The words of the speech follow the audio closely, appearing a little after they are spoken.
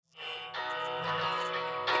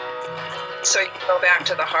So you go back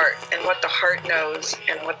to the heart and what the heart knows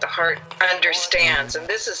and what the heart understands. And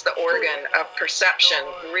this is the organ of perception,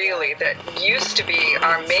 really, that used to be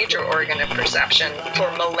our major organ of perception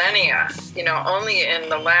for millennia. Only in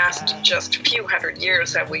the last just few hundred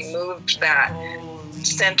years have we moved that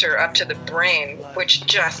center up to the brain, which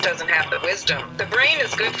just doesn't have the wisdom. The brain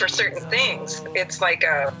is good for certain things. It's like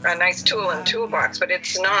a nice tool in the toolbox, but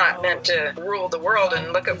it's not meant to rule the world.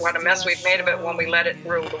 And look at what a mess we've made of it when we let it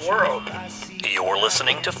rule the world. You're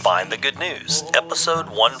listening to Find the Good News, episode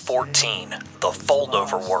 114, The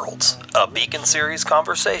Foldover Worlds, a Beacon Series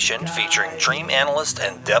conversation featuring dream analyst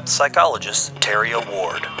and depth psychologist Teria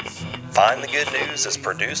Ward. Find the Good News is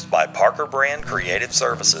produced by Parker Brand Creative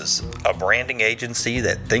Services, a branding agency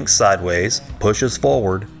that thinks sideways, pushes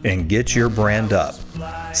forward, and gets your brand up.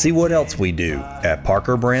 See what else we do at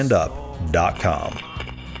parkerbrandup.com.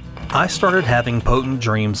 I started having potent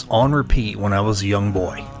dreams on repeat when I was a young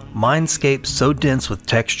boy. Mindscapes so dense with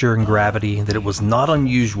texture and gravity that it was not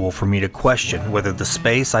unusual for me to question whether the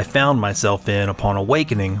space I found myself in upon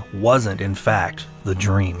awakening wasn't, in fact, the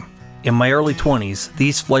dream. In my early 20s,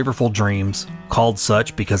 these flavorful dreams, called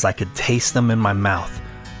such because I could taste them in my mouth,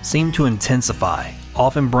 seemed to intensify,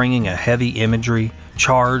 often bringing a heavy imagery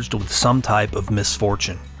charged with some type of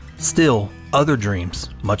misfortune. Still, other dreams,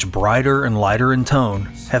 much brighter and lighter in tone,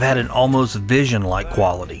 have had an almost vision-like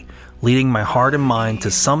quality, leading my heart and mind to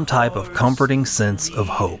some type of comforting sense of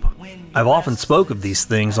hope. I've often spoke of these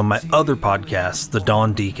things on my other podcast, The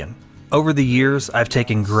Dawn Deacon. Over the years, I've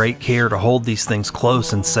taken great care to hold these things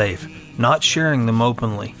close and safe, not sharing them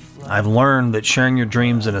openly. I've learned that sharing your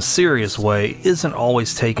dreams in a serious way isn't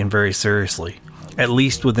always taken very seriously, at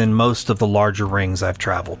least within most of the larger rings I've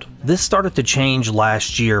traveled. This started to change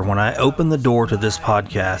last year when I opened the door to this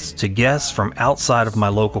podcast to guests from outside of my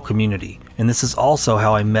local community, and this is also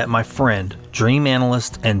how I met my friend, dream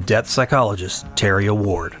analyst and depth psychologist, Teria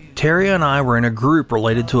Ward. Teria and I were in a group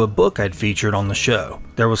related to a book I'd featured on the show.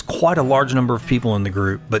 There was quite a large number of people in the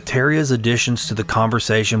group, but Teria's additions to the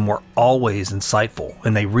conversation were always insightful,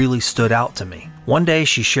 and they really stood out to me. One day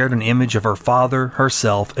she shared an image of her father,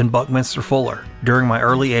 herself, and Buckminster Fuller. During my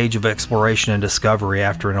early age of exploration and discovery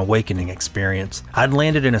after an awakening experience, I'd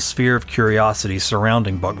landed in a sphere of curiosity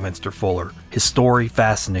surrounding Buckminster Fuller. His story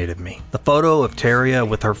fascinated me. The photo of Teria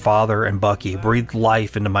with her father and Bucky breathed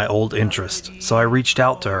life into my old interest, so I reached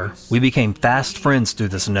out to her. We became fast friends through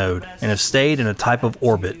this node, and have stayed in a type of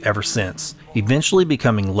orbit ever since, eventually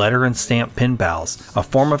becoming letter and stamp pen pals, a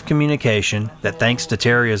form of communication that, thanks to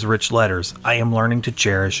Teria's rich letters, I am learning to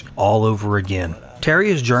cherish all over again.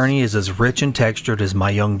 Teria's journey is as rich and textured as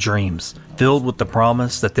my young dreams, filled with the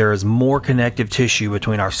promise that there is more connective tissue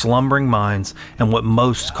between our slumbering minds and what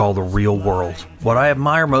most call the real world. What I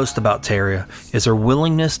admire most about Teria is her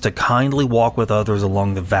willingness to kindly walk with others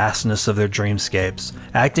along the vastness of their dreamscapes,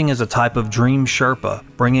 acting as a type of dream Sherpa,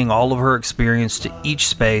 bringing all of her experience to each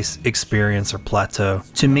space, experience, or plateau.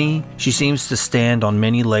 To me, she seems to stand on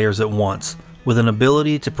many layers at once, with an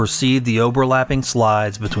ability to perceive the overlapping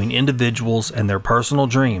slides between individuals and their personal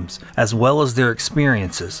dreams, as well as their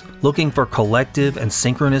experiences, looking for collective and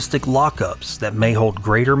synchronistic lockups that may hold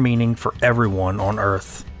greater meaning for everyone on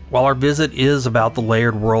Earth. While our visit is about the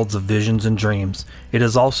layered worlds of visions and dreams, it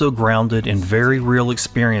is also grounded in very real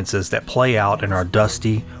experiences that play out in our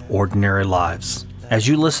dusty, ordinary lives. As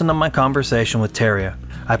you listen to my conversation with Teria,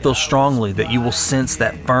 I feel strongly that you will sense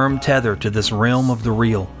that firm tether to this realm of the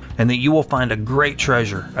real, and that you will find a great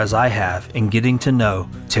treasure, as I have, in getting to know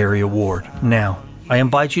Teria Ward. Now, I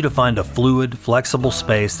invite you to find a fluid, flexible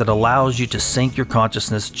space that allows you to sink your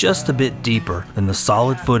consciousness just a bit deeper than the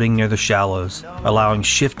solid footing near the shallows, allowing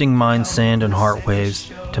shifting mind sand and heart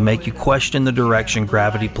waves to make you question the direction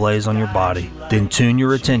gravity plays on your body. Then tune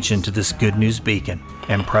your attention to this good news beacon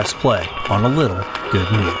and press play on a little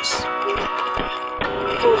good news.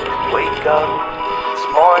 Wake up this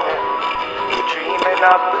morning, you're dreaming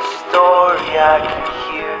up the story. I can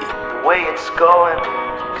hear the way it's going,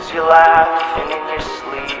 'cause you're laughing in your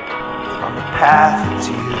sleep. On the path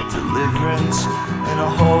to deliverance in a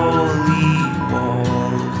holy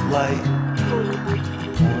ball of light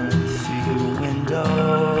pouring through your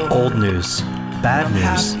window. Old news, bad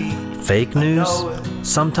news, fake news.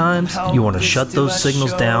 Sometimes you want to shut those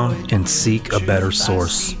signals down and seek a better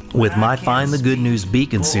source. With my Find the Good News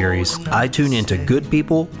Beacon series, I tune into good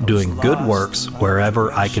people doing good works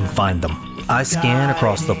wherever I can find them. I scan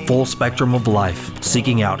across the full spectrum of life,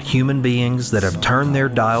 seeking out human beings that have turned their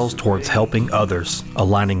dials towards helping others,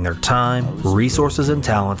 aligning their time, resources, and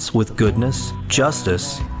talents with goodness,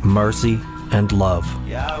 justice, mercy, and love.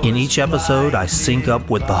 In each episode, I sync up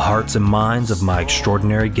with the hearts and minds of my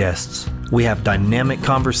extraordinary guests. We have dynamic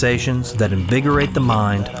conversations that invigorate the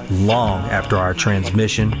mind long after our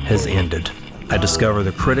transmission has ended. I discover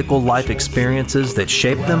the critical life experiences that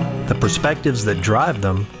shape them, the perspectives that drive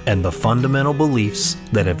them, and the fundamental beliefs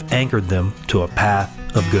that have anchored them to a path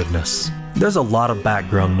of goodness. There's a lot of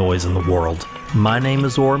background noise in the world. My name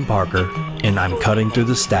is Orrin Parker, and I'm cutting through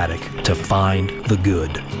the static to find the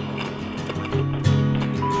good.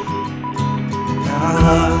 I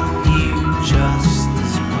love you just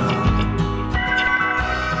as well.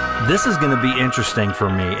 This is going to be interesting for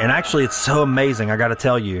me, and actually it's so amazing, I got to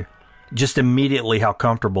tell you. Just immediately how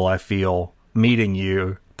comfortable I feel meeting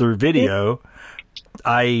you through video.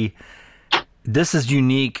 This is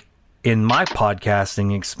unique in my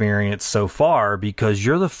podcasting experience so far because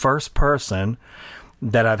you're the first person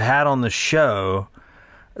that I've had on the show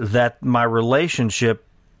that my relationship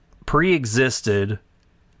pre-existed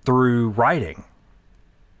through writing.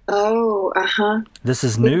 Oh, uh-huh. This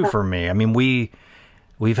is new for me. I mean,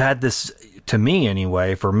 we've had this, to me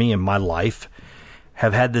anyway, for me in my life,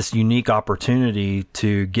 have had this unique opportunity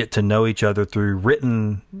to get to know each other through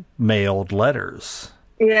written mailed letters.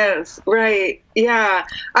 Yes, right. Yeah.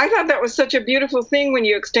 I thought that was such a beautiful thing when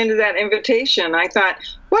you extended that invitation. I thought,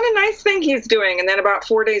 what a nice thing he's doing. And then about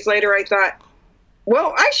 4 days later, I thought,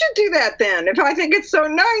 well, I should do that then. If I think it's so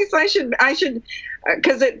nice, I should,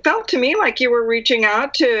 because it felt to me like you were reaching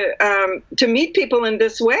out to meet people in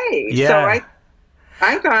this way. Yeah. So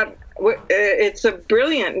I thought, it's a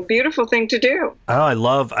brilliant and beautiful thing to do. Oh,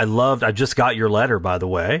 I just got your letter, by the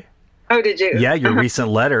way. Oh, did you? Yeah, your recent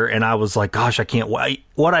letter. And I was like, gosh, I can't wait.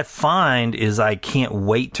 What I find is I can't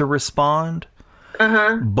wait to respond.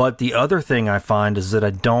 Uh-huh. But the other thing I find is that I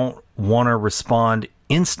don't want to respond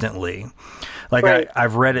instantly. Like right.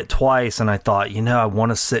 I've read it twice and I thought, I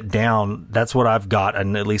want to sit down. That's what I've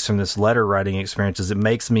gotten, at least from this letter writing experience, is it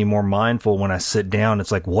makes me more mindful when I sit down.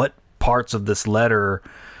 It's like, what parts of this letter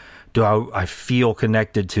do I feel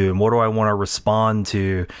connected to, and what do I want to respond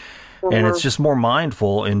to? Mm-hmm. And it's just more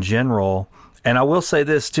mindful in general. And I will say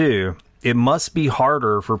this too, it must be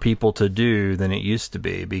harder for people to do than it used to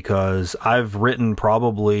be, because I've written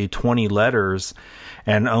probably 20 letters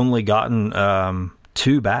and only gotten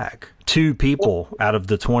 2 back. 2 people out of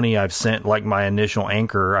the 20 I've sent, like my initial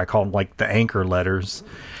anchor, I call them like the anchor letters.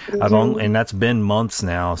 Mm-hmm. And that's been months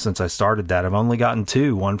now since I started that. I've only gotten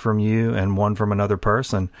 2, one from you and one from another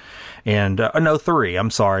person. And, no, 3, I'm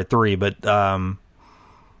sorry, 3. But,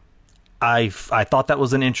 I thought that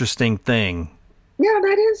was an interesting thing. Yeah,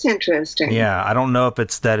 that is interesting. Yeah. I don't know if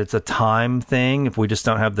it's a time thing, if we just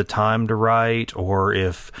don't have the time to write, or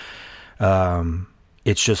if,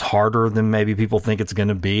 it's just harder than maybe people think it's going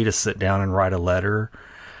to be to sit down and write a letter.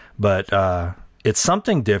 But it's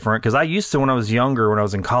something different, because I used to, when I was younger, when I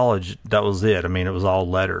was in college, that was it. I mean, it was all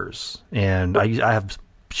letters. And I have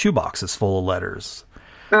shoeboxes full of letters.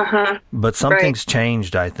 Uh-huh. But something's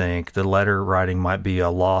changed, I think. The letter writing might be a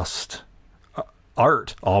lost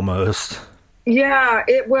art, almost. Yeah.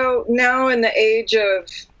 Well, now in the age of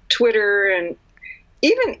Twitter and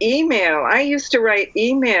even email, I used to write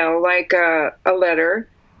email like a letter,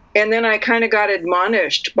 and then I kind of got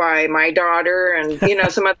admonished by my daughter and,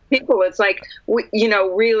 some other people. It's like,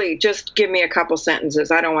 really just give me a couple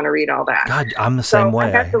sentences. I don't want to read all that. God, I'm the same way. I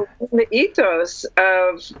had to learn the ethos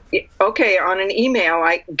of, okay, on an email,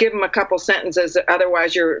 I give them a couple sentences,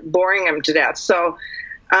 otherwise you're boring them to death. So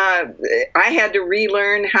I had to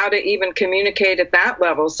relearn how to even communicate at that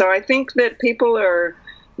level. So I think that people are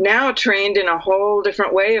now trained in a whole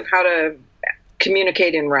different way of how to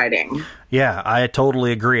communicate in writing. Yeah, I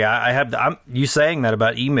totally agree. You saying that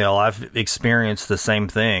about email, I've experienced the same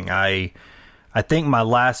thing. I think my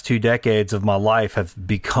last 2 decades of my life have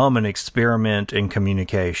become an experiment in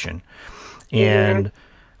communication. And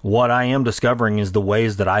mm-hmm. what I am discovering is the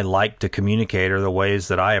ways that I like to communicate, or the ways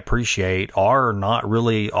that I appreciate, are not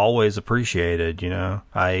really always appreciated.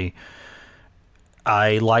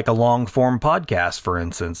 I like a long-form podcast, for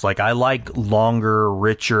instance. Like, I like longer,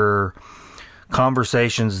 richer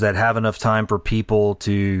conversations that have enough time for people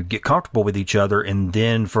to get comfortable with each other, and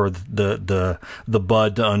then for the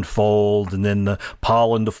bud to unfold, and then the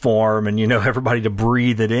pollen to form, and everybody to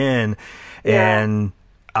breathe it in. Yeah. And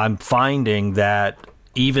I'm finding that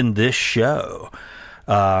even this show,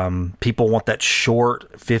 people want that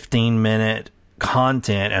short 15-minute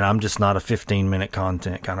content, and I'm just not a 15-minute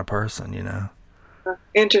content kind of person,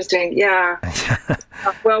 Interesting. Yeah.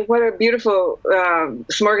 Well, what a beautiful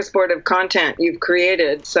smorgasbord of content you've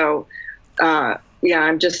created. So,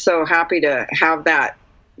 I'm just so happy to have that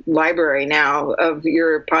library now of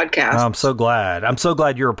your podcast. I'm so glad. I'm so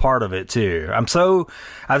glad you're a part of it too.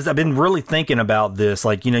 I've been really thinking about this.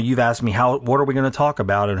 Like, you've asked me what are we going to talk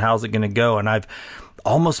about and how's it going to go? And I've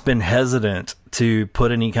almost been hesitant to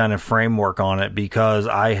put any kind of framework on it because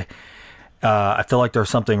I feel like there's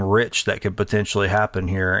something rich that could potentially happen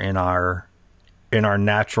here in our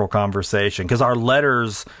natural conversation. Because our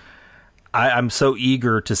letters, I'm so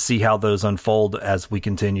eager to see how those unfold as we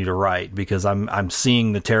continue to write, because I'm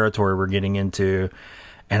seeing the territory we're getting into,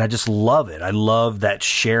 and I just love it. I love that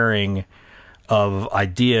sharing of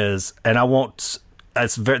ideas, and I won't.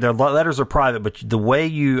 Their letters are private, but the way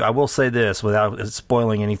I will say this without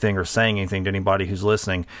spoiling anything or saying anything to anybody who's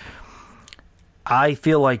listening. I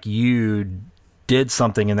feel like you did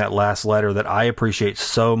something in that last letter that I appreciate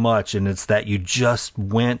so much, and it's that you just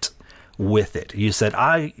went with it. You said,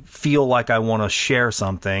 I feel like I want to share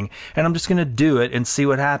something, and I'm just going to do it and see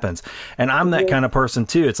what happens. And I'm that kind of person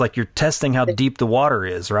too. It's like you're testing how deep the water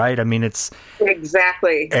is, right? I mean, it's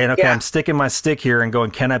exactly. And okay, I'm sticking my stick here and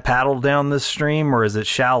going, can I paddle down this stream or is it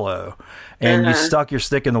shallow? And you stuck your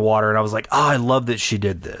stick in the water, and I was like, oh, I love that she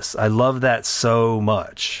did this. I love that so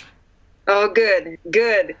much. Oh,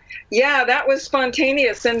 good. Yeah, that was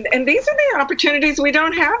spontaneous. And these are the opportunities we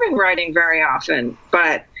don't have in writing very often.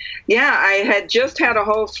 But yeah, I had just had a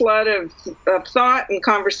whole flood of thought and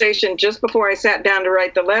conversation just before I sat down to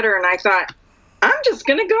write the letter. And I thought, I'm just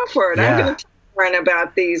going to go for it. Yeah. I'm going to learn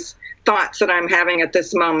about these thoughts that I'm having at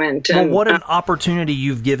this moment. And, well, what an opportunity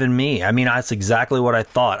you've given me. I mean, that's exactly what I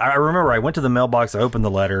thought. I remember I went to the mailbox, I opened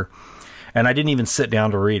the letter, and I didn't even sit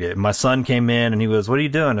down to read it. My son came in and he was, what are you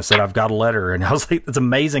doing? I said, I've got a letter. And I was like, it's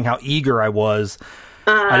amazing how eager I was.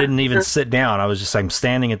 I didn't even sit down. I was just, I'm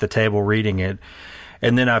standing at the table reading it.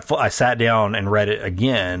 And then I sat down and read it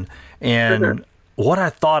again. And what I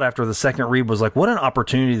thought after the second read was like, what an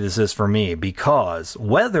opportunity this is for me, because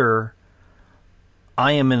whether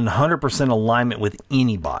I am in 100% alignment with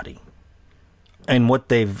anybody and what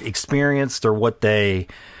they've experienced or what they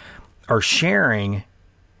are sharing,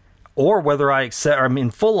 or whether I'm in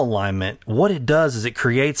full alignment, what it does is it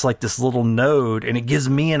creates like this little node, and it gives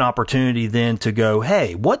me an opportunity then to go,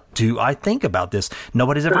 hey, what do I think about this?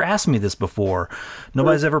 Nobody's ever asked me this before.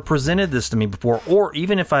 Nobody's ever presented this to me before. Or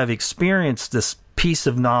even if I've experienced this piece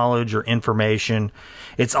of knowledge or information,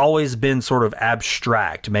 it's always been sort of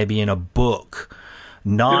abstract, maybe in a book,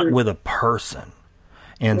 not with a person.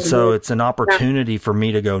 And so it's an opportunity for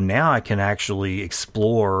me to go, now I can actually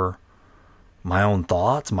explore my own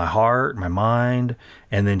thoughts, my heart, my mind,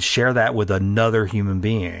 and then share that with another human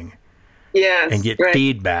being. Yes, and get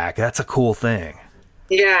feedback. That's a cool thing.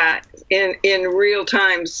 Yeah, in real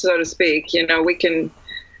time, so to speak. We can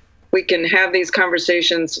have these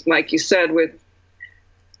conversations, like you said, with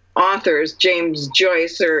authors, James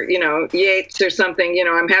Joyce or Yeats or something.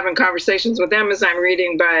 I'm having conversations with them as I'm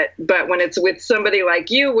reading, but when it's with somebody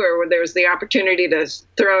like you, where there's the opportunity to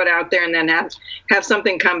throw it out there and then have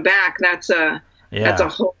something come back, that's a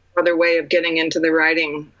whole other way of getting into the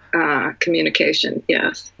writing communication.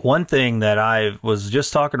 Yes. One thing that I was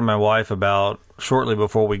just talking to my wife about shortly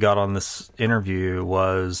before we got on this interview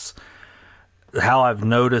was how I've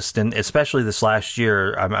noticed, and especially this last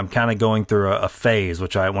year, I'm kind of going through a phase,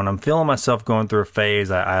 when I'm feeling myself going through a phase,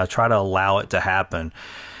 I try to allow it to happen.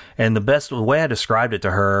 And the way I described it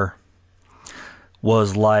to her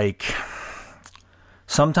was like,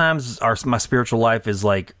 sometimes my spiritual life is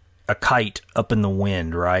like a kite up in the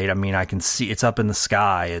wind, right? I mean, I can see it's up in the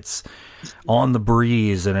sky, it's on the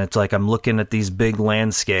breeze, and it's like I'm looking at these big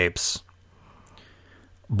landscapes,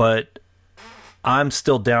 but I'm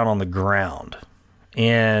still down on the ground.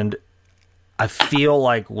 And I feel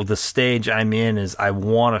like the stage I'm in is I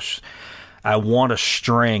want a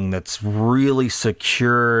string that's really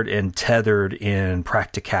secured and tethered in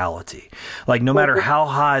practicality. Like no matter how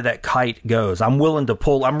high that kite goes, I'm willing to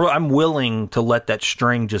pull. I'm willing to let that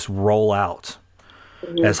string just roll out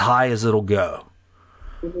as high as it'll go.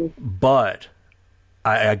 But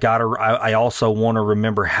I also want to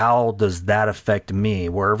remember, how does that affect me?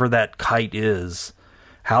 Wherever that kite is,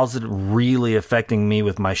 how's it really affecting me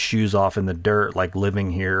with my shoes off in the dirt, like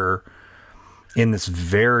living here in this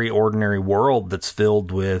very ordinary world that's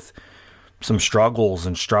filled with some struggles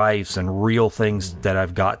and strifes and real things that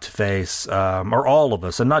I've got to face, or all of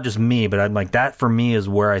us, and not just me, but I'm like, that for me is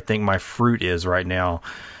where I think my fruit is right now.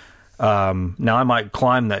 Now I might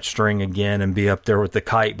climb that string again and be up there with the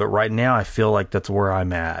kite, but right now I feel like that's where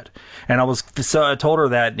I'm at. And I told her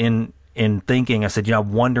that in thinking, I said,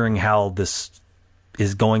 I'm wondering how this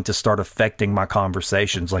is going to start affecting my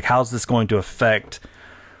conversations. Like, how's this going to affect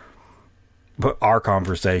our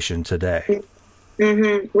conversation today?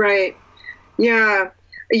 Right. Yeah.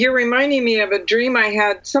 you're reminding me of a dream I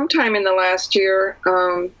had sometime in the last year.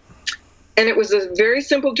 And it was a very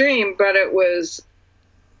simple dream, but it was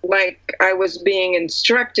like I was being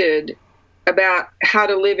instructed about how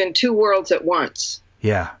to live in two worlds at once.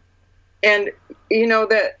 Yeah. And,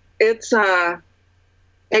 that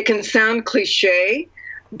it can sound cliche,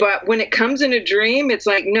 but when it comes in a dream, it's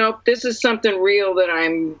like, nope, this is something real that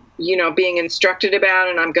I'm, being instructed about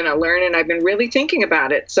and I'm going to learn. And I've been really thinking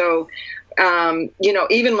about it. So,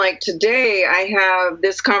 even like today, I have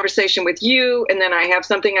this conversation with you, and then I have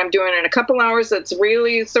something I'm doing in a couple hours that's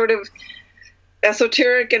really sort of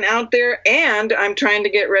esoteric and out there, and I'm trying to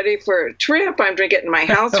get ready for a trip. I'm getting my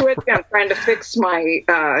house ready. I'm trying to fix my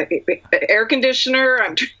air conditioner.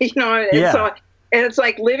 And it's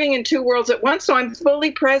like living in two worlds at once. So I'm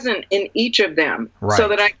fully present in each of them, so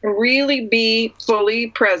that I can really be fully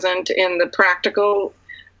present in the practical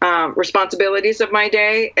responsibilities of my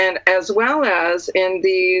day, and as well as in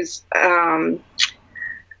these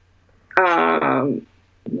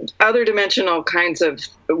other dimensional kinds of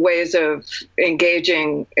ways of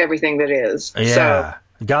engaging everything that is. Yeah. So,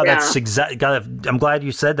 God, that's exactly. God, I'm glad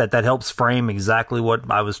you said that. That helps frame exactly what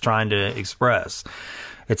I was trying to express.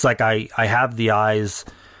 It's like I have the eyes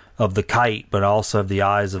of the kite, but I also have the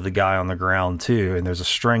eyes of the guy on the ground too. And there's a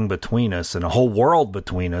string between us and a whole world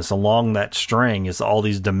between us. Along that string is all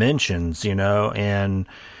these dimensions, and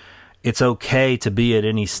it's okay to be at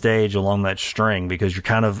any stage along that string because you're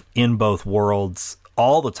kind of in both worlds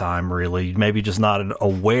all the time, really. Maybe just not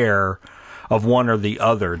aware of one or the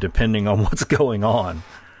other, depending on what's going on.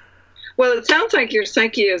 Well, it sounds like your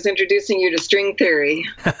psyche is introducing you to string theory.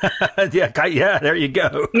 Yeah, there you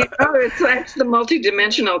go. That's the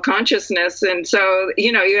multidimensional consciousness, and so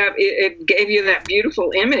it gave you that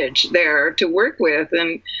beautiful image there to work with,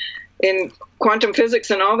 and in quantum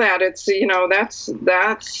physics and all that, it's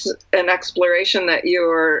that's an exploration that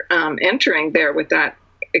you're entering there with that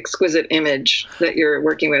exquisite image that you're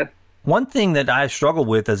working with. One thing that I struggled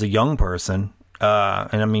with as a young person.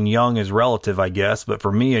 And I mean, young is relative, I guess, but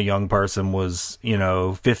for me, a young person was,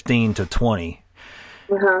 15 to 20,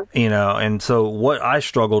 and so what I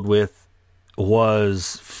struggled with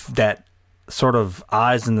was that sort of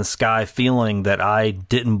eyes in the sky feeling that I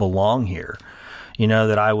didn't belong here,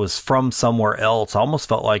 that I was from somewhere else. I almost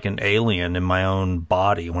felt like an alien in my own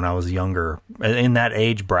body when I was younger, in that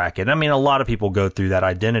age bracket. I mean, a lot of people go through that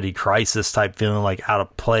identity crisis type feeling, like out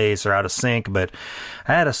of place or out of sync, but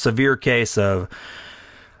I had a severe case of,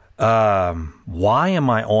 why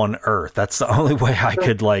am I on Earth? That's the only way I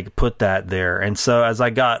could put that there. And so as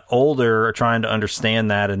I got older, trying to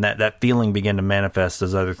understand that, and that feeling began to manifest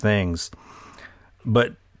as other things.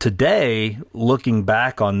 But today, looking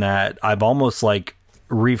back on that, I've almost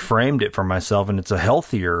reframed it for myself, and it's a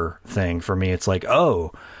healthier thing for me. It's like,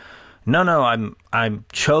 oh, no, I'm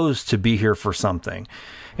chose to be here for something.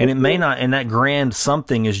 And it may not, and that grand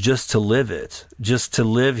something is just to live it, just to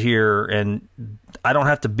live here. And I don't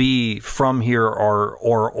have to be from here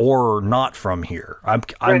or not from here.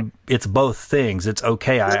 It's both things. It's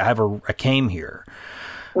okay. I came here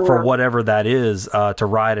for whatever that is, to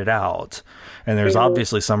ride it out. And there's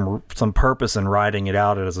obviously some purpose in riding it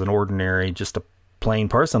out as an ordinary, just a plain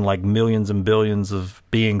person, like millions and billions of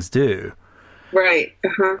beings do. Right.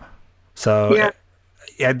 So yeah.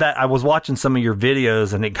 I was watching some of your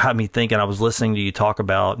videos, and it got me thinking. I was listening to you talk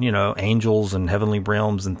about, angels and heavenly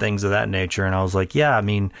realms and things of that nature. And I was like, yeah, I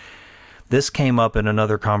mean, this came up in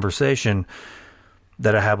another conversation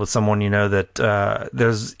that I had with someone, that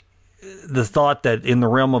there's the thought that in the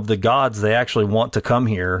realm of the gods, they actually want to come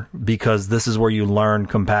here because this is where you learn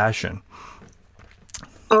compassion.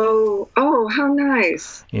 Oh, how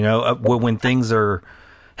nice. When things are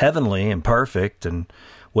heavenly and perfect and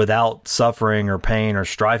without suffering or pain or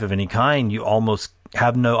strife of any kind, you almost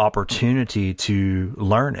have no opportunity to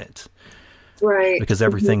learn it. Right. Because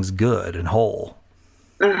everything's good and whole.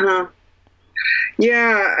 Yeah.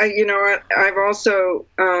 I've also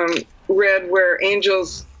read where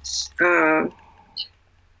angels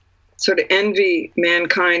sort of envy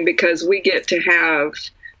mankind because we get to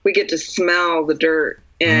smell the dirt,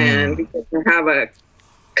 and we get to have a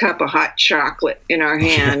cup of hot chocolate in our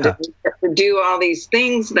hand. Yeah. And we get to do all these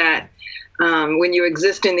things that when you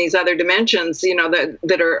exist in these other dimensions,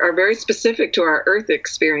 that are very specific to our Earth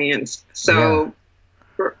experience. So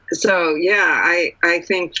I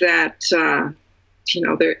think that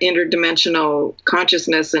their interdimensional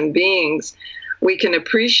consciousness and beings, we can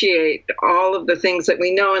appreciate all of the things that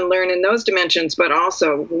we know and learn in those dimensions, but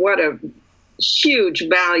also what a huge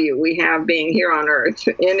value we have being here on Earth,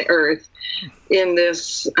 in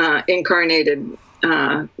this incarnated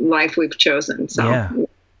life we've chosen. So. Yeah.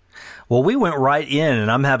 Well, we went right in,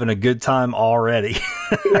 and I'm having a good time already.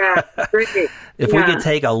 Yeah, great. If we could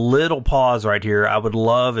take a little pause right here, I would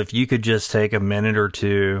love if you could just take a minute or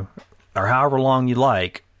two, or however long you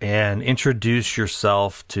like, and introduce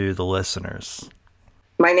yourself to the listeners.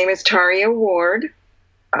 My name is Taria Ward.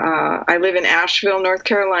 I live in Asheville, North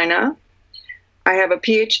Carolina. I have a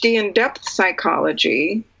PhD in depth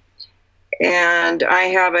psychology, and I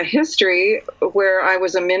have a history where I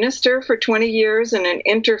was a minister for 20 years in an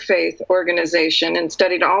interfaith organization and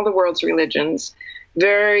studied all the world's religions.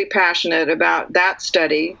 Very passionate about that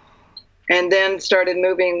study, and then started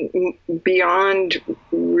moving beyond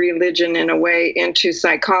religion in a way into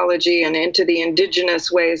psychology and into the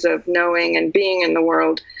indigenous ways of knowing and being in the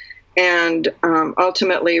world, and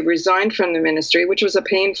ultimately resigned from the ministry, which was a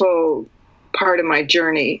painful part of my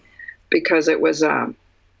journey because it was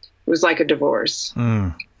like a divorce.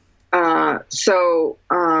 But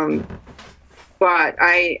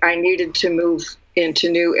I needed to move into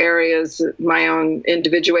new areas that my own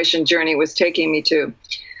individuation journey was taking me to.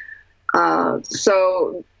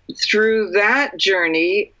 So through that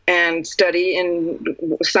journey and study, and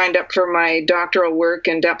signed up for my doctoral work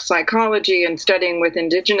in depth psychology and studying with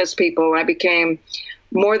indigenous people, I became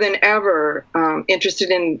more than ever interested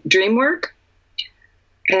in dream work.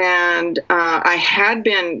 And I had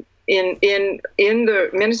been in the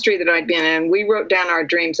ministry that I'd been in, we wrote down our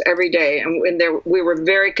dreams every day, and we were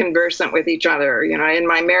very conversant with each other. You know, in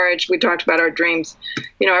my marriage, we talked about our dreams.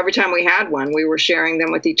 You know, every time we had one, we were sharing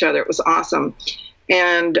them with each other. It was awesome.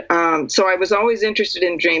 And so I was always interested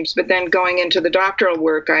in dreams, but then going into the doctoral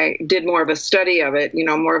work, I did more of a study of it, you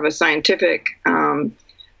know, more of a scientific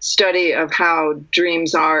study of how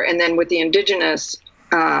dreams are. And then with the indigenous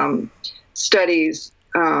studies,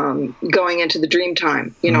 going into the dream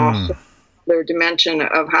time, you know, their dimension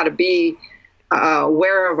of how to be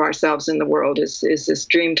aware of ourselves in the world is this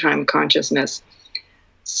dream time consciousness.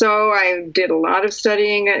 So I did a lot of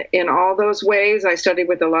studying in all those ways. I studied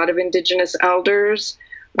with a lot of indigenous elders.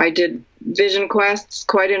 I did vision quests,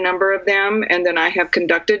 quite a number of them, and then I have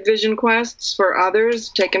conducted vision quests for others,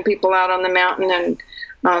 taken people out on the mountain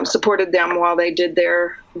and supported them while they did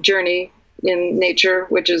their journey in nature,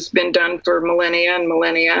 which has been done for millennia and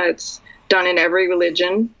millennia. It's done in every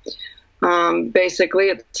religion. Basically,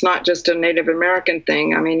 it's not just a Native American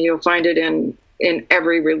thing. I mean, you'll find it in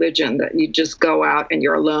every religion that you just go out and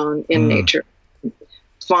you're alone in nature.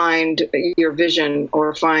 Find your vision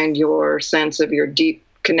or find your sense of your deep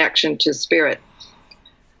connection to spirit.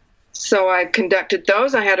 So I've conducted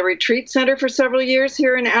those. I had a retreat center for several years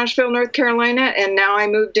here in Asheville, North Carolina, and now I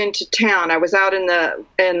moved into town. I was out in the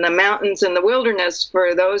mountains in the wilderness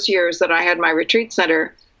for those years that I had my retreat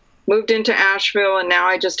center. Moved into Asheville, and now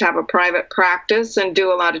I just have a private practice and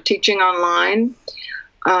do a lot of teaching online,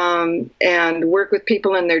 and work with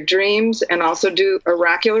people in their dreams, and also do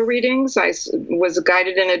oracular readings. I was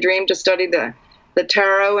guided in a dream to study the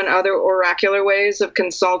tarot and other oracular ways of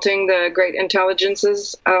consulting the great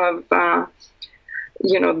intelligences of,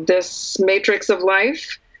 this matrix of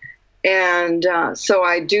life. And so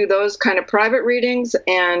I do those kind of private readings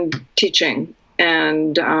and teaching.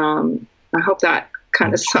 And I hope that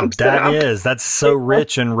kind of sums it up. That's so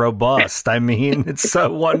rich and robust. I mean, it's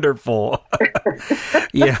so wonderful.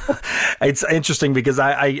 Yeah. It's interesting because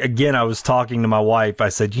I was talking to my wife. I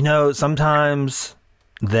said, sometimes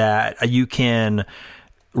that you can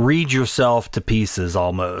read yourself to pieces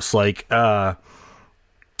almost. Like, I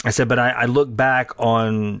said, but I look back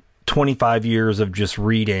on 25 years of just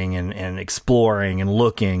reading and exploring and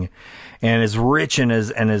looking, and as rich and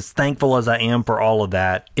as thankful as I am for all of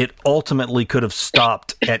that, it ultimately could have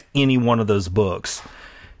stopped at any one of those books.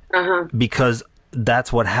 Because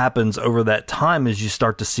that's what happens over that time is you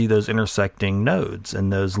start to see those intersecting nodes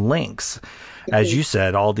and those links. As you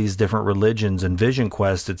said, all these different religions and vision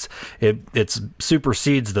quests, it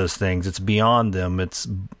supersedes those things. It's beyond them. It's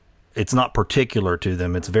not particular to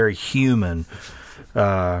them. It's very human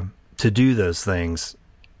to do those things.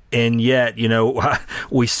 And yet,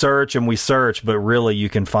 we search and we search, but really you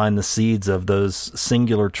can find the seeds of those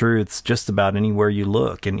singular truths just about anywhere you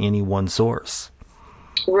look in any one source.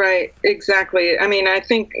 Right, exactly. I mean, I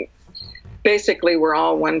think basically we're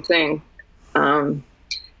all one thing.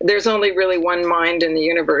 There's only really one mind in the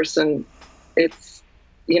universe, and it's,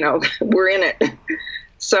 we're in it.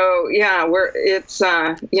 So yeah,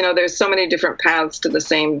 there's so many different paths to the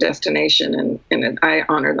same destination, and I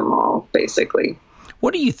honor them all, basically.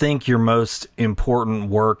 What do you think your most important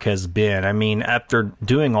work has been? I mean, after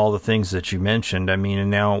doing all the things that you mentioned, and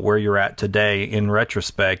now where you're at today in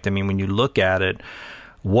retrospect, when you look at it,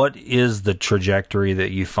 what is the trajectory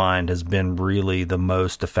that you find has been really the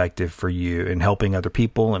most effective for you in helping other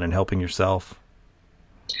people and in helping yourself?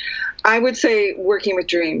 I would say working with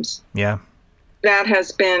dreams. Yeah. That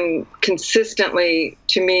has been consistently,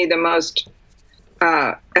 to me, the most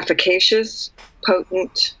efficacious,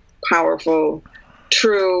 potent, powerful,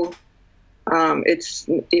 true. It's,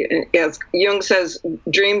 as Jung says,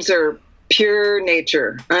 dreams are pure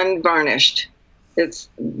nature, unvarnished.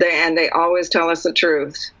 And they always tell us the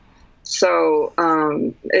truth. So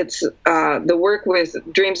it's the work with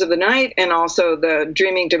dreams of the night and also the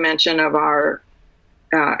dreaming dimension of our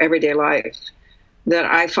everyday life that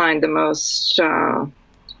I find the most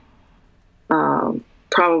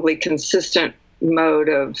probably consistent mode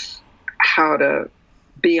of how to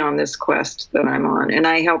be on this quest that I'm on. And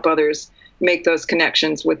I help others make those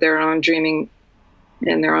connections with their own dreaming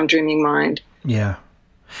and their own dreaming mind. Yeah.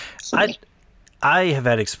 So. I have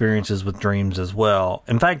had experiences with dreams as well.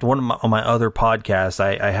 In fact, on my other podcasts,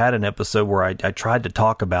 I had an episode where I tried to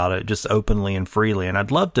talk about it just openly and freely. And I'd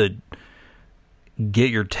love to get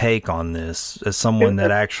your take on this as someone that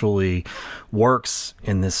actually works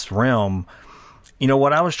in this realm. You know,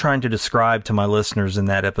 what I was trying to describe to my listeners in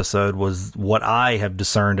that episode was what I have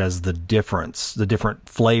discerned as the different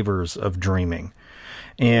flavors of dreaming.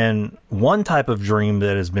 And one type of dream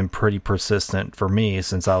that has been pretty persistent for me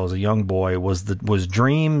since I was a young boy was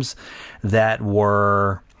dreams that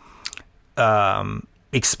were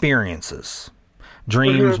experiences.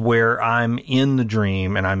 Dreams where I'm in the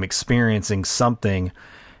dream and I'm experiencing something.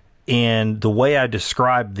 And the way I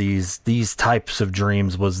described these types of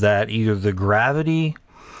dreams was that either the gravity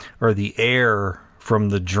or the air from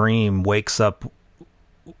the dream wakes up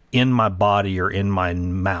in my body or in my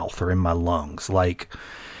mouth or in my lungs. Like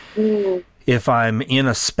if I'm in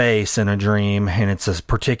a space in a dream and it's a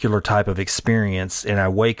particular type of experience and I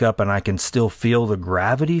wake up and I can still feel the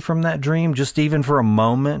gravity from that dream, just even for a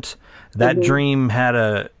moment, that dream had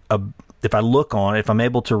if I look on it, if I'm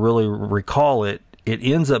able to really recall it, it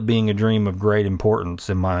ends up being a dream of great importance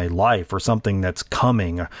in my life or something that's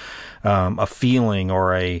coming, a feeling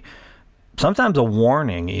or sometimes a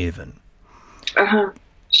warning even.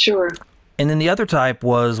 Sure. And then the other type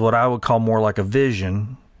was what I would call more like a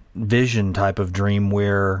vision type of dream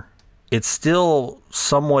where it's still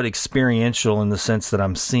somewhat experiential in the sense that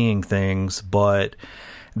I'm seeing things, but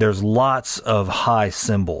there's lots of high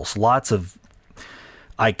symbols, lots of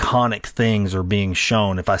iconic things are being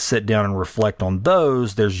shown. If I sit down and reflect on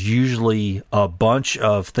those, there's usually a bunch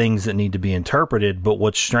of things that need to be interpreted. But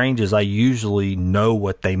what's strange is I usually know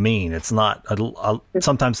what they mean. It's not,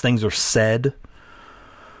 sometimes things are said.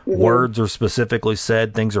 Words are specifically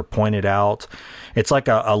said. Things are pointed out. It's like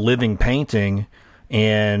a living painting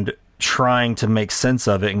and trying to make sense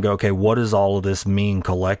of it and go, okay, what does all of this mean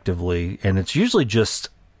collectively? And it's usually just,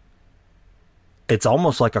 it's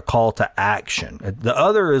almost like a call to action. The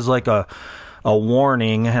other is like a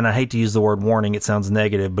warning, and I hate to use the word warning. It sounds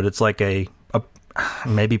negative, but it's like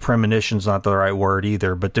maybe premonition's not the right word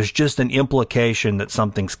either, but there's just an implication that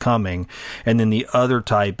something's coming. And then the other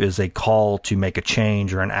type is a call to make a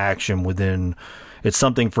change or an action within. It's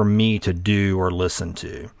something for me to do or listen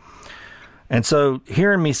to. And so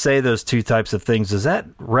hearing me say those two types of things, does that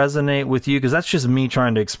resonate with you? Because that's just me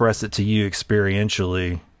trying to express it to you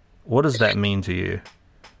experientially. What does that mean to you?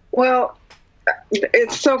 Well,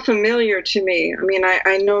 it's so familiar to me. I mean,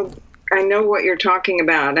 I know what you're talking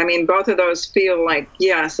about. I mean, both of those feel like,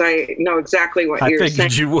 yes, I know exactly what you're saying. I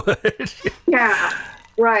figured you would. Yeah,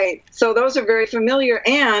 right. So those are very familiar.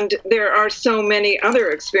 And there are so many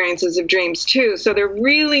other experiences of dreams, too. So they're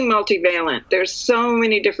really multivalent. There's so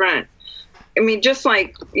many different. I mean, just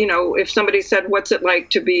like, if somebody said, what's it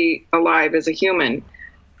like to be alive as a human?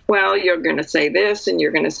 Well, you're going to say this and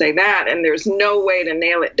you're going to say that, and there's no way to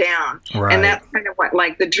nail it down. Right. And that's kind of what,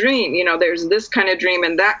 like the dream, there's this kind of dream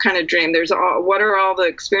and that kind of dream. What are all the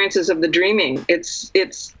experiences of the dreaming? It's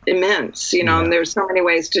immense, and there's so many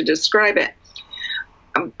ways to describe it.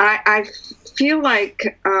 I feel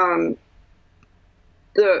like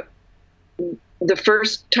the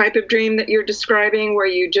first type of dream that you're describing, where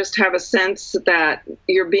you just have a sense that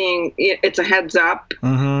it's a heads up.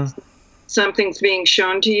 Something's being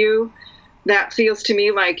shown to you, that feels to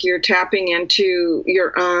me like you're tapping into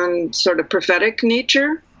your own sort of prophetic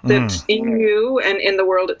nature that's in you and in the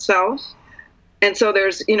world itself. And so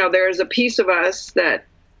there's a piece of us that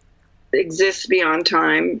exists beyond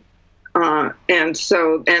time.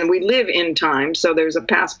 And we live in time. So there's a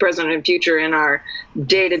past, present, and future in our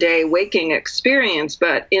day-to-day waking experience.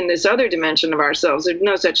 But in this other dimension of ourselves, there's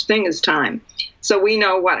no such thing as time. So we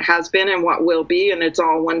know what has been and what will be, and it's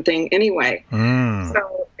all one thing anyway.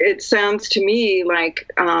 So it sounds to me like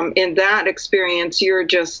in that experience, you're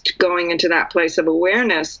just going into that place of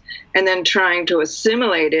awareness and then trying to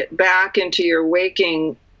assimilate it back into your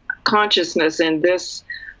waking consciousness in this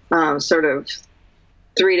sort of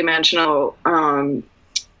three-dimensional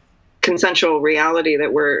consensual reality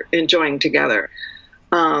that we're enjoying together.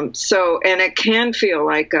 And it can feel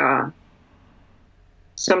like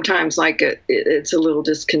sometimes like it's a little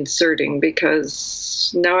disconcerting,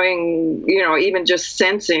 because knowing, even just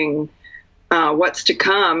sensing what's to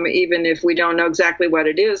come, even if we don't know exactly what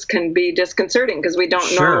it is, can be disconcerting, because we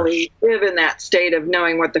don't normally live in that state of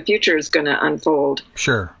knowing what the future is going to unfold.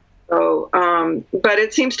 Sure. So, but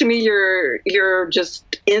it seems to me you're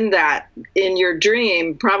just in your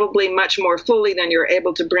dream, probably much more fully than you're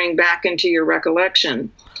able to bring back into your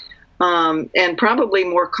recollection. And probably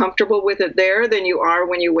more comfortable with it there than you are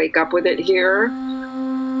when you wake up with it here.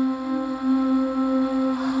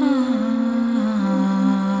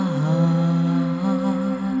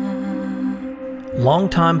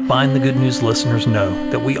 Longtime Find the Good News listeners know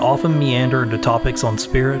that we often meander into topics on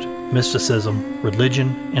spirit, mysticism,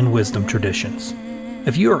 religion, and wisdom traditions.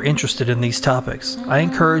 If you are interested in these topics, I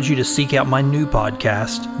encourage you to seek out my new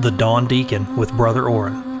podcast, The Dawn Deacon with Brother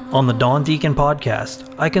Oren. On the Dawn Deacon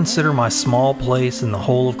podcast, I consider my small place in the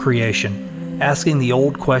whole of creation, asking the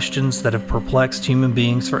old questions that have perplexed human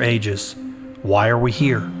beings for ages. Why are we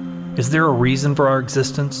here? Is there a reason for our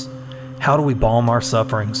existence? How do we balm our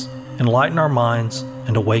sufferings, enlighten our minds,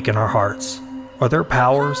 and awaken our hearts? Are there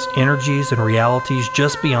powers, energies, and realities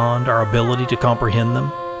just beyond our ability to comprehend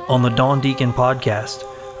them? On the Dawn Deacon podcast,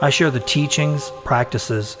 I share the teachings,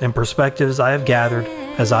 practices, and perspectives I have gathered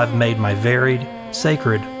as I've made my varied,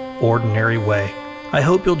 sacred, ordinary way. I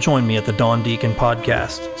hope you'll join me at the Dawn Deacon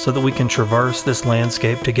podcast so that we can traverse this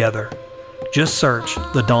landscape together. Just search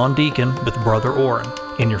The Dawn Deacon with Brother Oren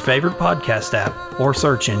in your favorite podcast app or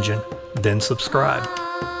search engine, then subscribe.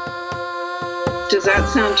 Does that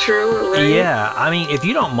sound true, Ray? Yeah, I mean, if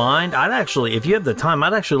you don't mind, if you have the time,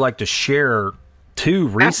 I'd actually like to share two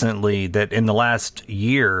recently that in the last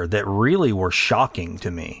year that really were shocking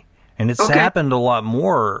to me. And it's happened a lot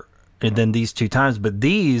more than these two times, but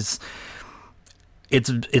these,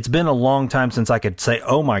 it's been a long time since I could say,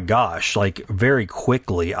 oh my gosh, like very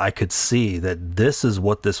quickly I could see that this is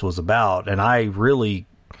what this was about, and I really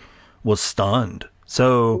was stunned.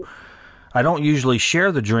 So I don't usually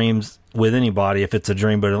share the dreams with anybody if it's a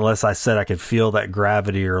dream, but unless I said I could feel that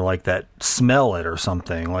gravity or like that, smell it or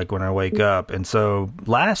something, like when I wake up. And so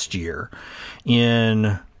last year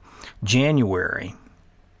in January,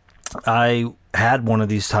 I had one of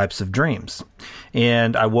these types of dreams,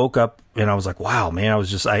 and I woke up and I was like, wow, man,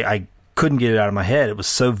 I couldn't get it out of my head. It was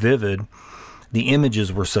so vivid. The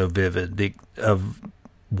images were so vivid of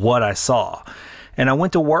what I saw. And I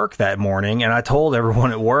went to work that morning, and I told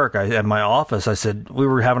everyone at work, at my office, I said, we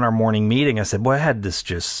were having our morning meeting. I said, boy, I had this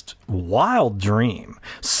just wild dream,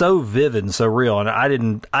 so vivid and so real. And I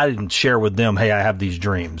didn't share with them, hey, I have these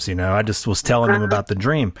dreams. I just was telling them about the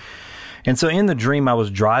dream. And so in the dream, I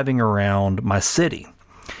was driving around my city,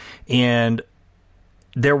 and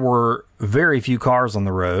there were very few cars on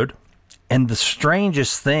the road. And the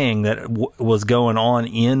strangest thing that was going on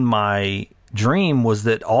in my dream was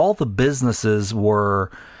that all the businesses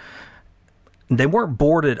weren't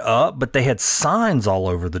boarded up, but they had signs all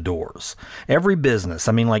over the doors. Every business,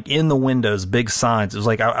 I mean, like in the windows, big signs. It was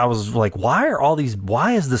like, I was like, why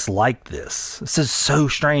is this like this? This is so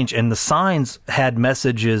strange. And the signs had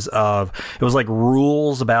messages it was like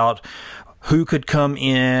rules about who could come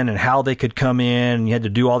in and how they could come in. And you had to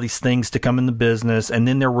do all these things to come in the business. And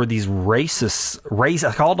then there were these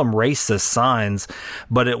I called them racist signs,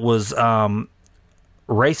 but it was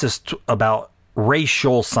racist about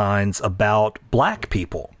racial signs about black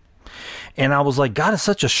people. And I was like, God, it's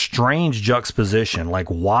such a strange juxtaposition. Like,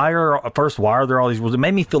 why are there all these rules? It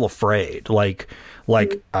made me feel afraid. Like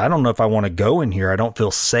I don't know if I want to go in here. I don't feel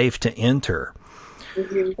safe to enter.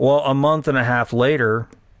 Mm-hmm. Well, a month and a half later,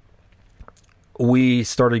 we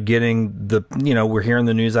started getting we're hearing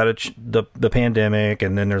the news out of the pandemic,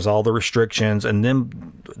 and then there's all the restrictions, and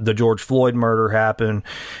then the George Floyd murder happened,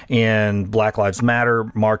 and Black Lives Matter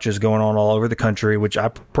marches going on all over the country, which I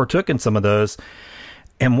partook in some of those.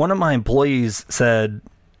 And one of my employees said,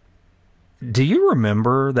 do you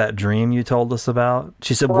remember that dream you told us about?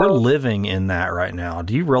 She said, we're living in that right now.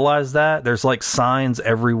 Do you realize that? There's like signs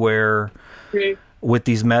everywhere with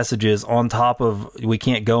these messages on top of we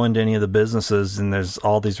can't go into any of the businesses, and there's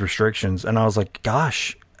all these restrictions. And I was like,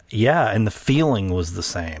 gosh, yeah, and the feeling was the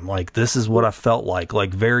same. Like, this is what I felt like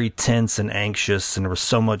very tense and anxious, and there was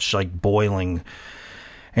so much like boiling.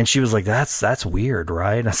 And she was like, that's weird,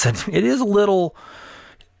 right? And I said, it is a little.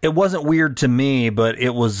 It wasn't weird to me, but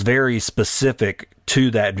it was very specific to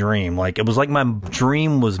that dream. Like, it was like my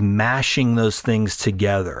dream was mashing those things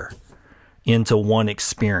together into one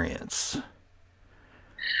experience.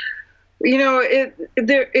 You know,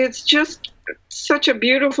 it's just such a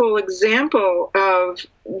beautiful example of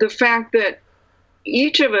the fact that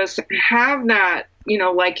each of us have that, you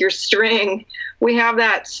know, like your string, we have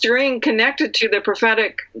that string connected to the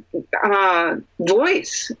prophetic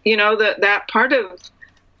voice, you know, that part of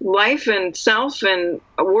life and self and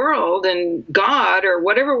world and God, or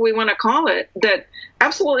whatever we want to call it, that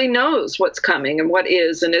absolutely knows what's coming and what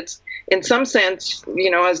is. And it's, in some sense, you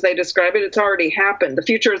know, as they describe it, it's already happened. The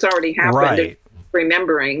future has already happened. Right.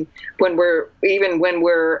 Remembering when we're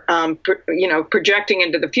you know, projecting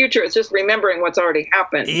into the future, it's just remembering what's already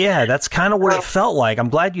happened. Yeah, that's kind of what it felt like. I'm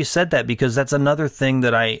glad you said that, because that's another thing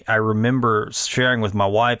that I remember sharing with my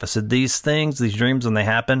wife. I said, these things, these dreams, when they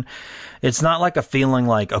happen, it's not like a feeling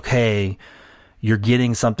like, okay, you're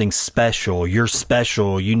getting something special. You're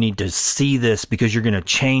special. You need to see this because you're going to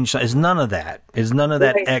change. It's none of that. It's none of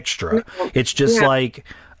that extra. It's just like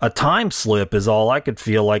a time slip is all I could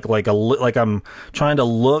feel like I'm trying to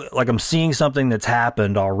look, like I'm seeing something that's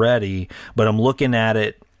happened already, but I'm looking at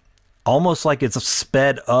it almost like it's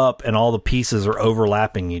sped up and all the pieces are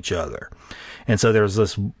overlapping each other. And so there's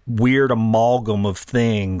this weird amalgam of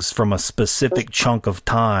things from a specific chunk of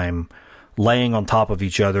time laying on top of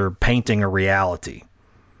each other, painting a reality.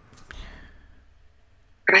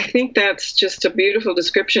 I think that's just a beautiful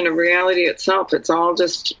description of reality itself. It's all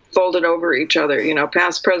just folded over each other, you know,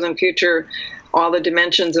 past, present, future, all the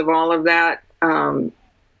dimensions of all of that,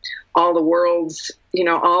 all the worlds, you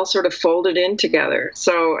know, all sort of folded in together.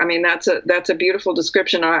 So, I mean, that's a beautiful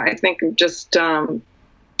description, I think, of just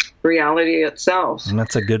reality itself. And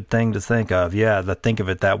that's a good thing to think of. Yeah, to think of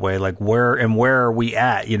it that way. Like, where are we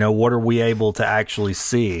at? You know, what are we able to actually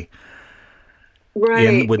see?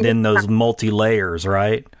 Right. Within those multi-layers,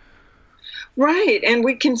 right? Right. And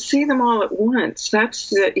we can see them all at once. That's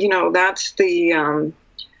the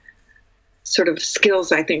sort of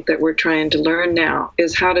skills I think that we're trying to learn now,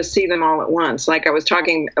 is how to see them all at once. Like I was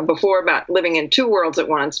talking before about living in two worlds at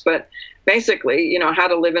once, but basically, you know, how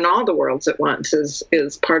to live in all the worlds at once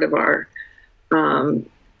is part of our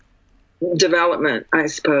development, I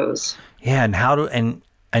suppose. Yeah. And how to,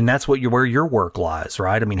 and that's where your work lies,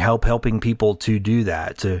 right? I mean, helping people to do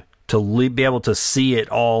that, to be able to see it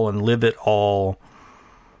all and live it all.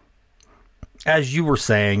 As you were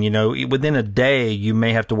saying, you know, within a day, you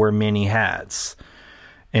may have to wear many hats.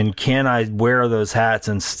 And can I wear those hats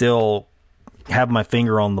and still have my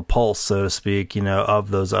finger on the pulse, so to speak, you know,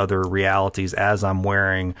 of those other realities as I'm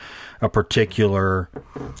wearing a particular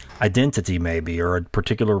identity, maybe, or a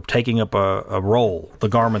particular taking up a role, the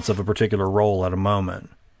garments of a particular role at a moment.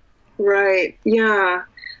 Right. Yeah.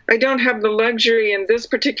 I don't have the luxury in this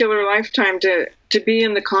particular lifetime to be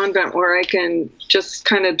in the convent where I can just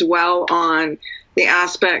kind of dwell on the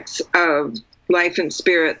aspects of life and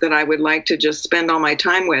spirit that I would like to just spend all my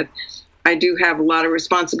time with. I do have a lot of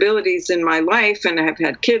responsibilities in my life, and I've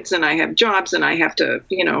had kids, and I have jobs, and I have to,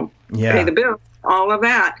 you know, pay the bill, all of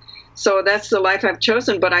that. So that's the life I've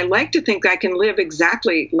chosen. But I like to think I can live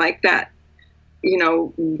exactly like that, you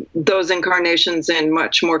know, those incarnations in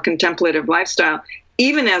much more contemplative lifestyle,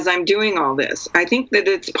 even as I'm doing all this. I think that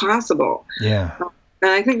it's possible. Yeah.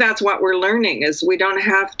 And I think that's what we're learning, is we don't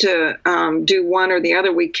have to do one or the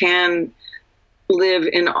other. We can live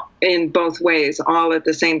in both ways all at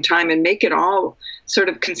the same time and make it all sort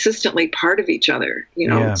of consistently part of each other, you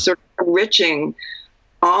know, sort of enriching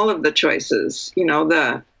all of the choices, you know,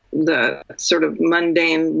 the sort of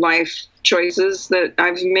mundane life choices that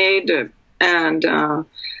I've made, and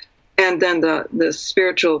then the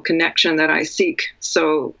spiritual connection that I seek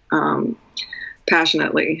so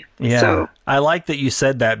passionately. Yeah. So, I like that you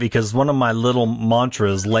said that, because one of my little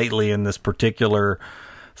mantras lately in this particular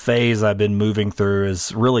phase I've been moving through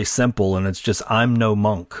is really simple, and it's just, I'm no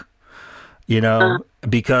monk, you know,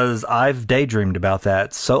 because I've daydreamed about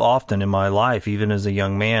that so often in my life, even as a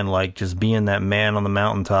young man, like just being that man on the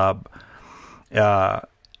mountaintop,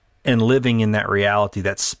 and living in that reality,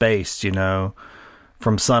 that space, you know,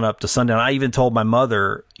 from sun up to sundown. I even told my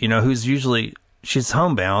mother, you know, she's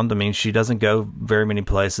homebound. I mean, she doesn't go very many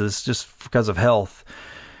places just because of health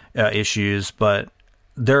issues. But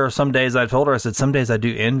there are some days I told her, I said, some days I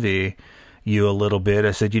do envy you a little bit.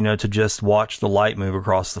 I said, you know, to just watch the light move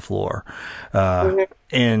across the floor.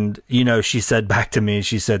 And, you know, she said back to me,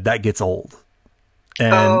 she said, that gets old.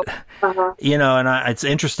 And, uh-huh. and it's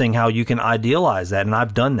interesting how you can idealize that. And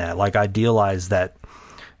I've done that. Like, idealize that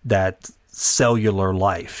cellular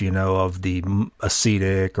life, of the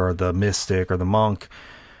ascetic or the mystic or the monk.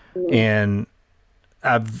 Mm-hmm. And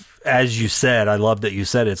as you said, I love that you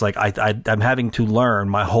said it. It's like I'm having to learn.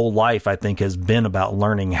 My whole life, I think, has been about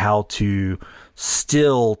learning how to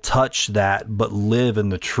still touch that, but live in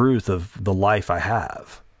the truth of the life I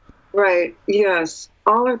have. Right. Yes.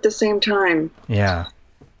 All at the same time. Yeah.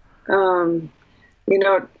 To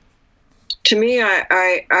me,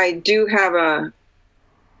 I do have a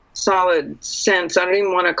solid sense. I don't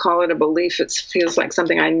even want to call it a belief. It feels like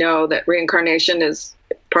something I know, that reincarnation is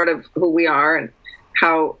part of who we are and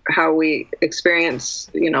how we experience,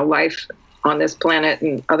 life on this planet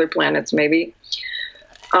and other planets, maybe.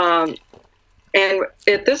 And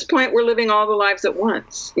at this point, we're living all the lives at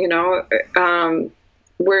once. We're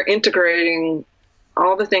integrating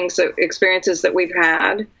all the experiences that we've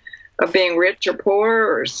had of being rich or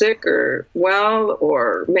poor or sick or well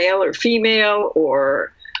or male or female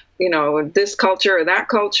or, this culture or that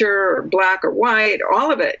culture or black or white,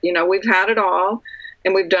 all of it. We've had it all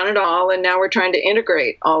and we've done it all. And now we're trying to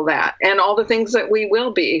integrate all that. And all the things that we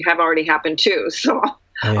will be have already happened too. So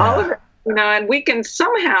all of it, and we can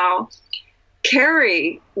somehow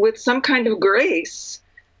carry with some kind of grace,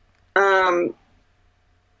 the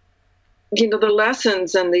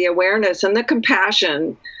lessons and the awareness and the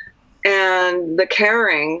compassion and the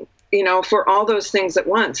caring, for all those things at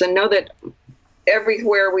once, and know that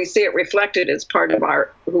everywhere we see it reflected is part of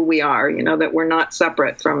who we are, that we're not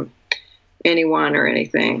separate from anyone or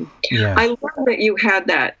anything. Yeah. I love that you had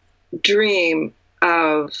that dream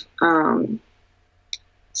of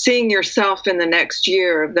seeing yourself in the next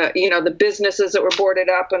year, the businesses that were boarded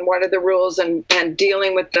up and what are the rules, and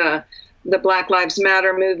dealing with the Black Lives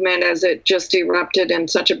Matter movement as it just erupted in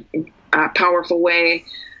such a powerful way.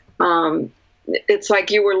 It's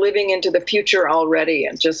like you were living into the future already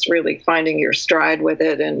and just really finding your stride with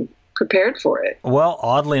it and prepared for it. Well,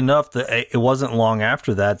 oddly enough, it wasn't long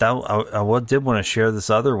after that. I did want to share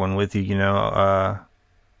this other one with you,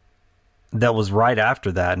 that was right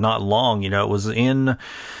after that, not long. It was in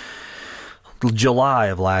July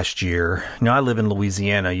of last year. I live in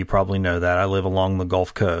Louisiana. You probably know that. I live along the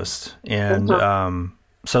Gulf Coast. And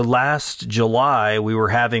so last July, we were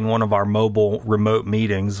having one of our mobile remote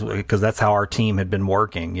meetings because that's how our team had been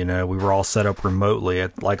working. We were all set up remotely,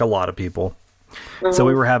 like a lot of people. Mm-hmm. So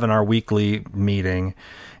we were having our weekly meeting,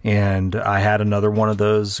 and I had another one of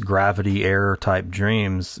those gravity error type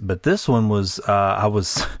dreams. But this one was, I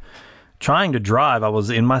was trying to drive. I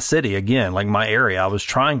was in my city again, like my area. I was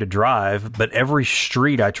trying to drive, but every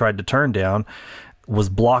street I tried to turn down was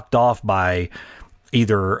blocked off by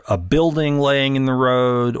either a building laying in the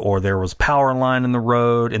road or there was power line in the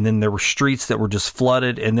road. And then there were streets that were just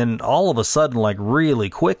flooded. And then all of a sudden, like really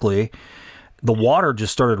quickly, the water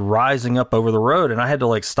just started rising up over the road. And I had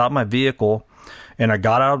to stop my vehicle, and I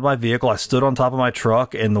got out of my vehicle. I stood on top of my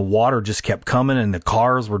truck, and the water just kept coming, and the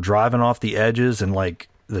cars were driving off the edges, and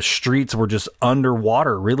the streets were just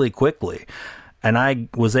underwater really quickly. And I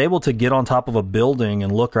was able to get on top of a building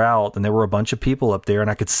and look out, and there were a bunch of people up there,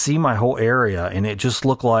 and I could see my whole area, and it just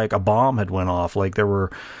looked like a bomb had went off. Like there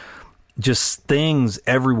were just things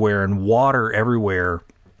everywhere and water everywhere.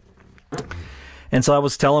 And so I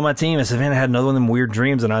was telling my team, I said, man, I had another one of them weird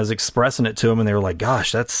dreams, and I was expressing it to them, and they were like,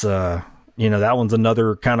 gosh, that's, that one's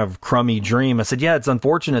another kind of crummy dream. I said, yeah, it's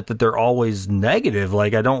unfortunate that they're always negative.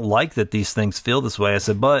 Like, I don't like that these things feel this way. I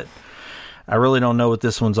said, but I really don't know what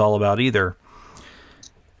this one's all about either.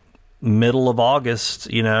 Middle of August,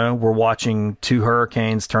 we're watching 2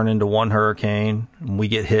 hurricanes turn into 1 hurricane, and we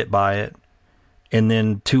get hit by it. And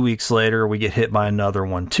then 2 weeks later, we get hit by another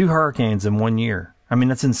one. 2 hurricanes in 1 year. I mean,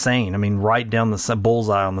 that's insane. I mean, right down the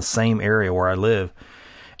bullseye on the same area where I live.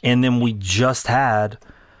 And then we just had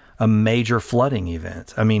a major flooding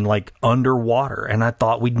event. I mean, like underwater. And I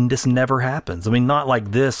thought this never happens. I mean, not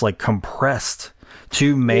like this, like compressed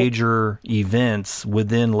 2 major events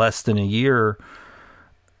within less than a year.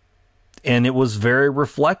 And it was very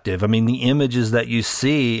reflective. I mean, the images that you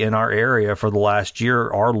see in our area for the last year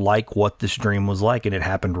are like what this dream was like. And it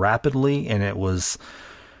happened rapidly. And it was...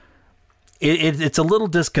 It's a little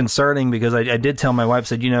disconcerting because I did tell my wife,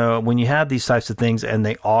 said, when you have these types of things and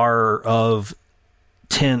they are of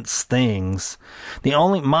tense things,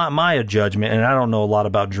 my judgment, and I don't know a lot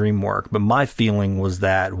about dream work, but my feeling was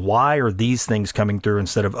that why are these things coming through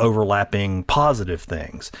instead of overlapping positive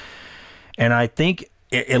things? And I think,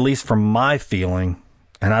 at least from my feeling,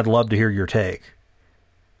 and I'd love to hear your take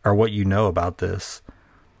or what you know about this,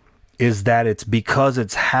 is that it's because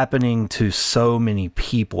it's happening to so many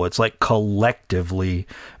people. It's like collectively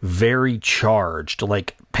very charged.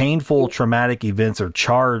 Like painful, traumatic events are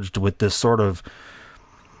charged with this sort of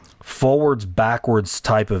forwards, backwards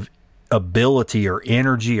type of ability or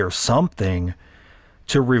energy or something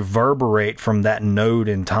to reverberate from that node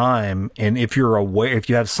in time. And if you're aware, if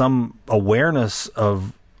you have some awareness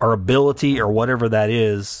of or ability or whatever that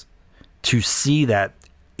is to see that,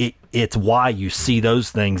 it's why you see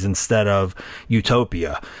those things instead of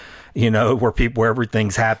utopia, you know, where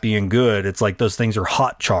everything's happy and good. It's like those things are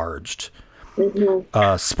hot charged,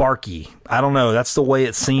 sparky. I don't know. That's the way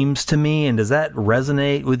it seems to me. And does that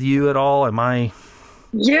resonate with you at all? Am I?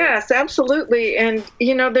 Yes, absolutely. And,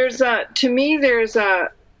 you know,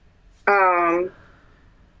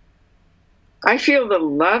 I feel the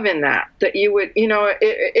love in that you would, you know,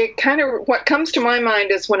 it kind of, what comes to my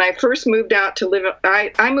mind is when I first moved out to live,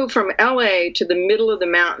 I moved from LA to the middle of the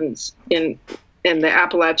mountains in the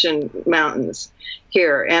Appalachian Mountains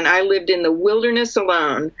here. And I lived in the wilderness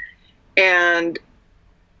alone. And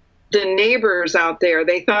the neighbors out there,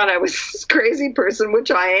 they thought I was this crazy person, which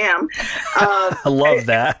I am. I love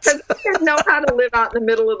that. I didn't know how to live out in the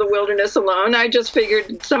middle of the wilderness alone. I just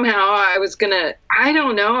figured somehow I was going to, I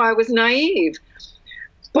don't know, I was naive.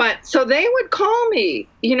 But so they would call me,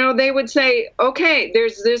 you know, they would say, okay,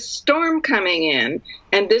 there's this storm coming in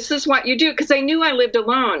and this is what you do. Because they knew I lived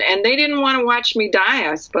alone and they didn't want to watch me die,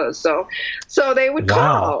 I suppose. So they would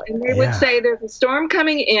call and they would say, there's a storm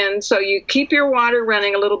coming in. So you keep your water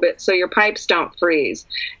running a little bit so your pipes don't freeze.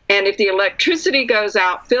 And if the electricity goes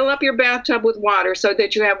out, fill up your bathtub with water so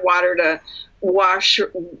that you have water to wash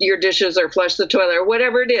your dishes or flush the toilet or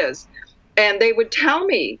whatever it is. And they would tell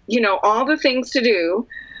me, you know, all the things to do.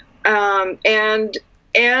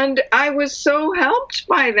 And I was so helped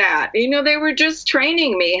by that. You know, they were just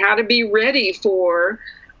training me how to be ready for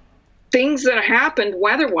things that happened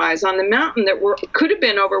weather-wise on the mountain that could have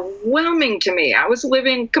been overwhelming to me. I was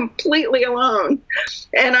living completely alone,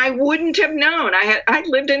 and I wouldn't have known. I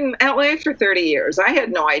lived in LA for 30 years. I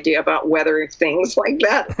had no idea about weather things like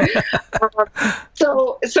that.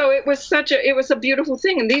 So it was a beautiful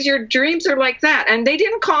thing. And your dreams are like that. And they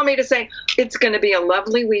didn't call me to say it's going to be a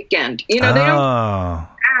lovely weekend. You know, they don't.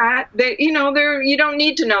 You don't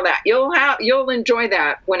need to know that. You'll enjoy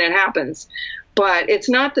that when it happens. But it's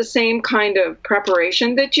not the same kind of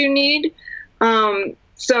preparation that you need.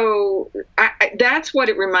 So that's what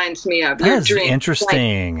it reminds me of. That's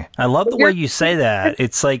interesting. Like, I love the way you say that.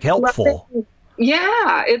 It's like helpful.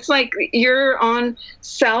 Yeah, it's like you're on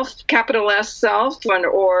self, capital S self,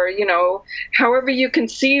 or you know, however you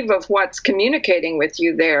conceive of what's communicating with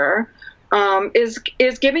you there, is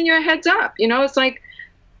giving you a heads up. You know, it's like,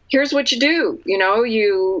 here's what you do. You know,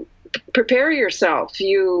 you prepare yourself.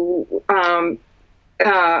 You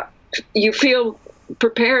feel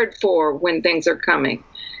prepared for when things are coming,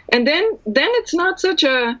 and then it's not such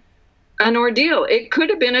an ordeal. It could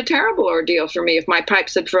have been a terrible ordeal for me if my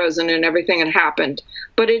pipes had frozen and everything had happened,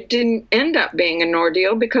 but it didn't end up being an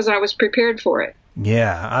ordeal because I was prepared for it.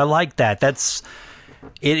 Yeah, I like that.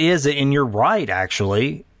 It is, and you're right,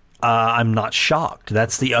 actually. I'm not shocked.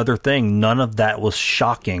 That's the other thing. None of that was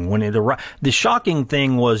shocking when it arrived. The shocking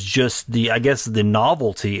thing was just the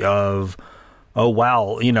novelty of, oh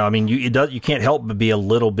wow, you know, I mean, you can't help but be a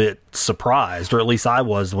little bit surprised, or at least I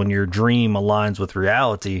was, when your dream aligns with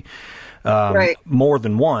reality, right, more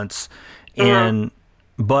than once.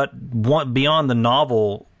 But beyond the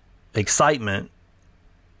novel excitement,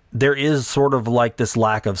 there is sort of like this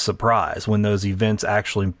lack of surprise when those events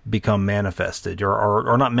actually become manifested,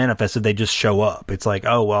 or not manifested. They just show up. It's like,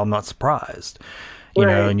 oh, well, I'm not surprised, you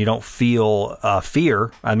know, and you don't feel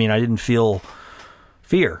fear. I mean, I didn't feel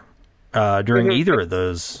fear during either of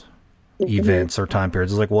those events or time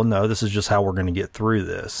periods. It's like, well, no, this is just how we're going to get through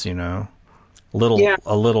this, you know, a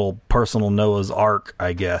little personal Noah's Ark,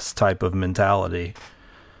 I guess, type of mentality.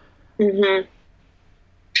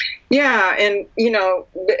 Yeah, and, you know,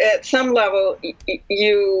 at some level,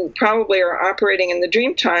 you probably are operating in the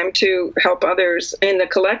dream time to help others in the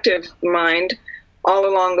collective mind all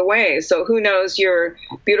along the way. So who knows, your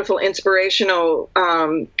beautiful inspirational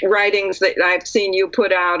writings that I've seen you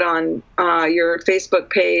put out on your Facebook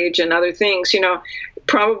page and other things, you know,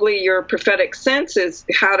 probably your prophetic sense is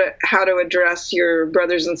how to address your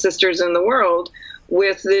brothers and sisters in the world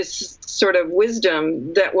with this sort of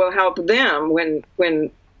wisdom that will help them when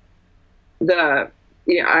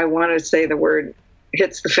I want to say the word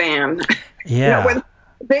hits the fan. Yeah. You know, when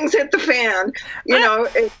things hit the fan, you know.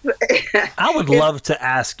 I would love to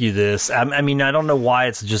ask you this. I mean, I don't know why,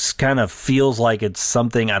 it's just kind of feels like it's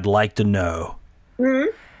something I'd like to know.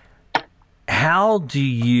 how do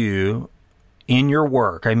you, in your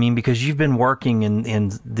work, I mean, because you've been working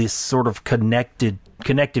in this sort of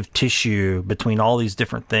connective tissue between all these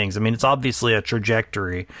different things. I mean, it's obviously a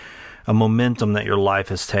trajectory, a momentum that your life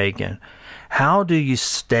has taken. How do you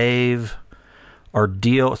stave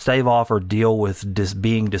off or deal with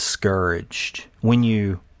being discouraged when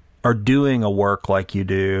you are doing a work like you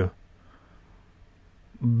do?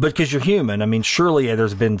 Because you're human. I mean, surely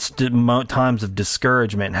there's been times of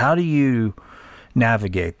discouragement. How do you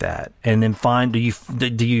navigate that? And then do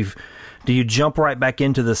you jump right back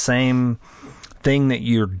into the same thing that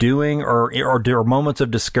you're doing, or there are moments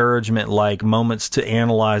of discouragement, like moments to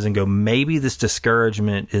analyze and go, maybe this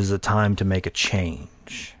discouragement is a time to make a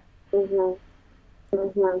change?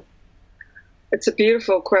 It's a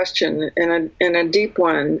beautiful question and a deep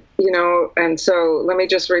one, and so let me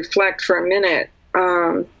just reflect for a minute.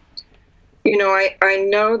 I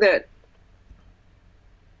know that,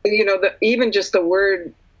 even just the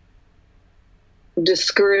word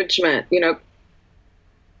discouragement,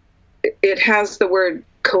 it has the word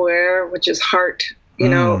coer, which is heart,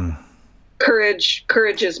 courage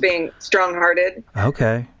is being strong-hearted.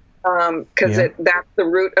 Okay. Because that's the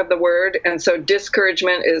root of the word. And so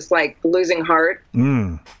discouragement is like losing heart.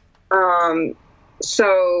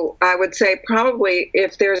 So I would say probably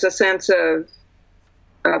if there's a sense of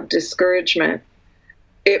discouragement,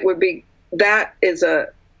 it would be, that is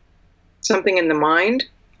something in the mind.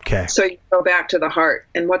 Okay. So you go back to the heart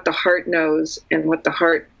and what the heart knows and what the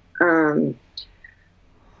heart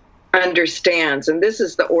understands. And this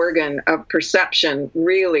is the organ of perception,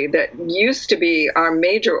 really, that used to be our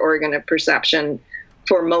major organ of perception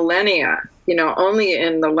for millennia. Only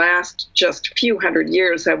in the last just few hundred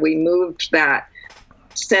years have we moved that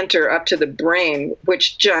center up to the brain,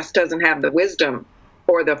 which just doesn't have the wisdom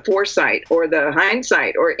or the foresight or the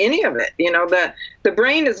hindsight or any of it. The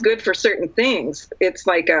brain is good for certain things. It's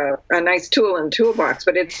like a nice tool in the toolbox,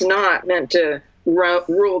 but it's not meant to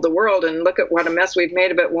rule the world. And look at what a mess we've made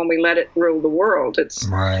of it when we let it rule the world. It's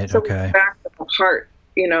right. So Okay. Back to the heart,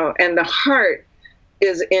 and the heart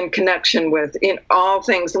is in connection with, in all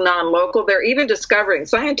things non-local. They're even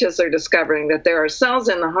scientists are discovering that there are cells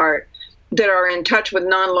in the heart that are in touch with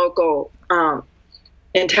non-local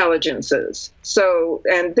intelligences. So,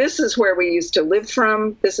 and this is where we used to live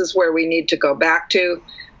from. This is where we need to go back to.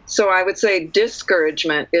 So I would say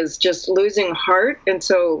discouragement is just losing heart. And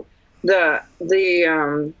so the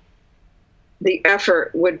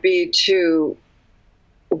effort would be to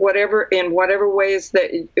in whatever ways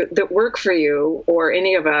that work for you or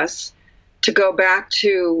any of us, to go back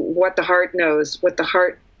to what the heart knows, what the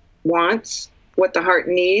heart wants, what the heart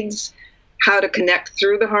needs, how to connect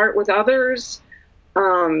through the heart with others,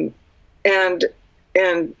 and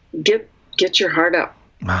get your heart up.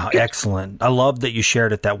 Wow, excellent. I love that you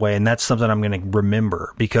shared it that way, and that's something I'm going to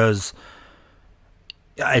remember, because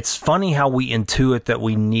it's funny how we intuit that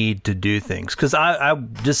we need to do things. Because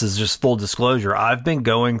this is just full disclosure, I've been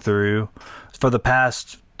going through, for the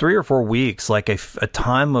past 3 or 4 weeks, like a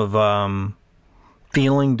time of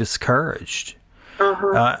feeling discouraged.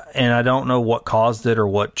 And I don't know what caused it or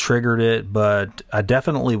what triggered it, but I've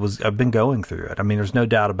been going through it. I mean, there's no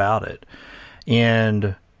doubt about it.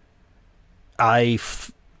 And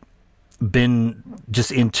I've been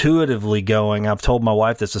just intuitively going, I've told my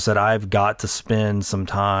wife this, I said, I've got to spend some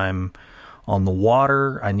time on the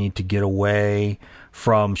water. I need to get away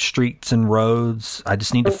from streets and roads. I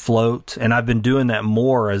just need to float. And I've been doing that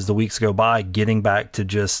more as the weeks go by, getting back to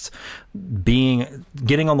just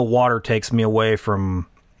getting on the water takes me away from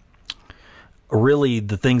really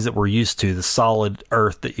the things that we're used to, the solid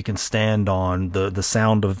earth that you can stand on, the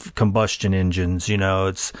sound of combustion engines.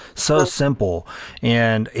 It's so simple.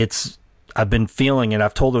 And I've been feeling it.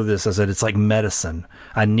 I've told her this. I said, it's like medicine.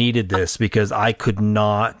 I needed this because I could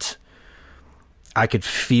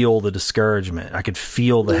feel the discouragement. I could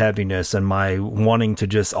feel the heaviness and my wanting to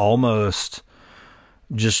just almost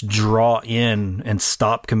just draw in and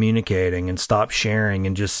stop communicating and stop sharing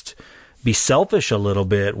and just be selfish a little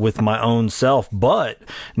bit with my own self. But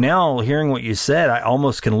now hearing what you said, I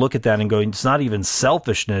almost can look at that and go, it's not even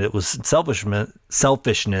selfishness. It was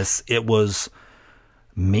selfishness. It was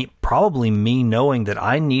probably me knowing that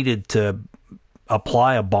I needed to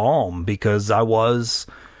apply a balm because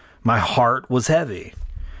my heart was heavy.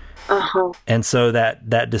 And so that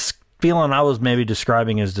feeling I was maybe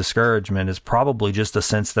describing as discouragement is probably just a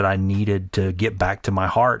sense that I needed to get back to my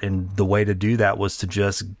heart. And the way to do that was to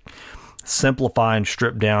just simplify and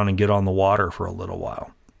strip down and get on the water for a little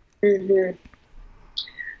while.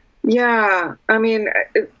 Yeah. I mean,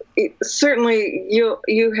 certainly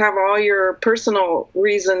you have all your personal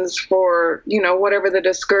reasons for, whatever the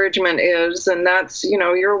discouragement is, and that's,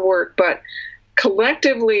 your work, but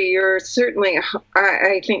collectively you're certainly,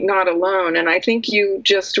 I think, not alone. And I think you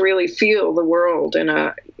just really feel the world in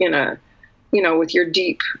a with your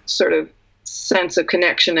deep sort of sense of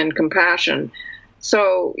connection and compassion.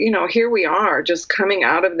 So, here we are just coming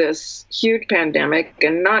out of this huge pandemic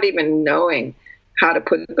and not even knowing how to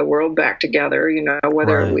put the world back together,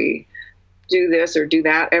 whether Right. we do this or do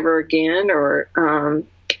that ever again, or,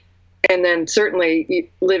 and then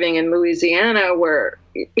certainly living in Louisiana where,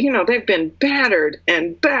 they've been battered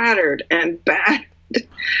and battered and battered.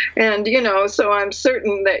 And, so I'm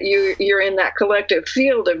certain that you're in that collective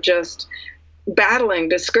field of just battling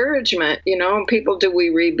discouragement, people, do we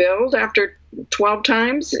rebuild after 12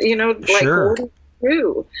 times, like Sure. what do we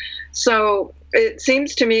do? So it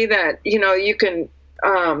seems to me that, you can,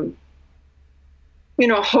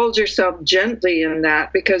 hold yourself gently in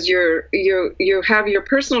that, because you have your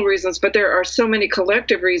personal reasons, but there are so many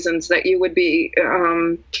collective reasons that you would be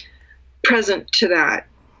present to that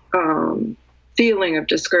feeling of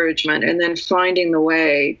discouragement, and then finding the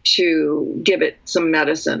way to give it some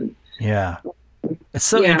medicine. Yeah. It's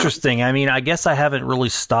so Yeah. interesting. I mean, I guess I haven't really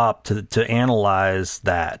stopped to analyze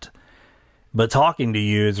that. But talking to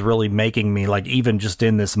you is really making me, like, even just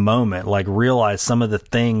in this moment, like, realize some of the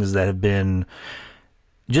things that have been,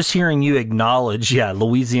 just hearing you acknowledge, the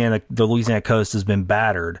Louisiana coast has been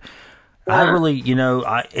battered. I really,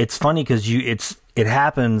 it's funny because it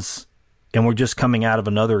happens, and we're just coming out of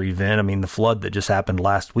another event. I mean, the flood that just happened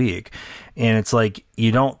last week. And it's like,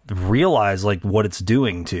 you don't realize, like, what it's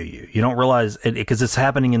doing to you. You don't realize it because it's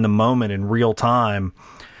happening in the moment in real time.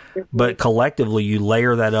 But collectively, you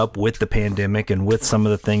layer that up with the pandemic and with some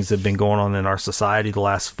of the things that have been going on in our society the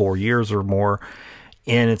last 4 years or more.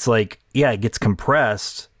 And it's like, it gets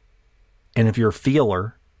compressed. And if you're a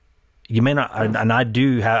feeler, you may not, and I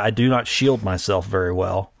do not shield myself very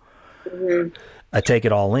well. Mm-hmm. I take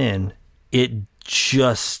it all in. It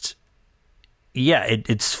just,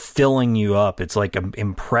 it's filling you up. It's like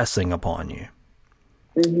impressing upon you.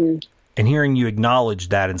 Mm-hmm. And hearing you acknowledge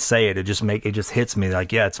that and say it, it just hits me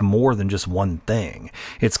like, it's more than just one thing.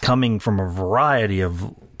 It's coming from a variety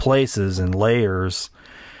of places and layers.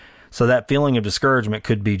 So that feeling of discouragement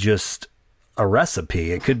could be just a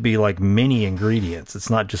recipe. It could be like many ingredients. It's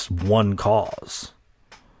not just one cause.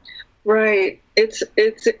 Right.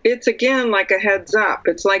 It's again like a heads up.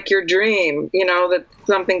 It's like your dream, that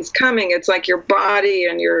something's coming. It's like your body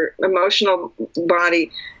and your emotional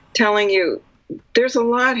body telling you there's a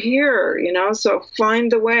lot here, so find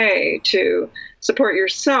the way to support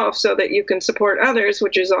yourself so that you can support others,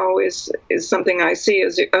 which is something I see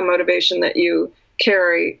as a motivation that you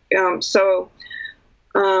carry. So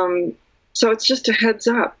it's just a heads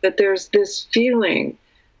up that there's this feeling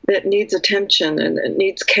that needs attention and it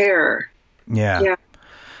needs care. Yeah.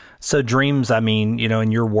 So dreams, I mean,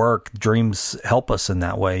 in your work, dreams help us in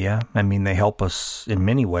that way. Yeah. I mean, they help us in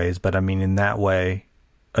many ways, but I mean, in that way,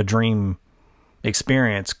 a dream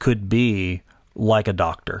experience could be like a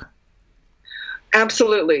doctor.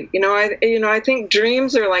 Absolutely. I think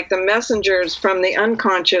dreams are like the messengers from the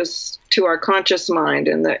unconscious to our conscious mind,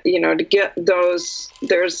 and that, to get those,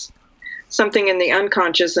 there's something in the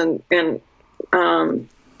unconscious, and in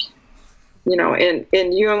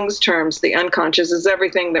Jung's terms, the unconscious is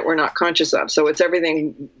everything that we're not conscious of. So it's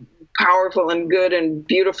everything powerful and good and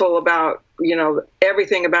beautiful about,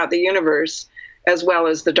 everything about the universe, as well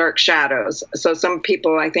as the dark shadows. So some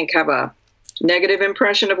people, I think, have a negative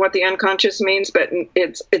impression of what the unconscious means, but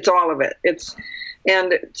it's all of it.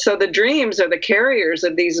 And so the dreams are the carriers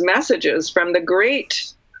of these messages from the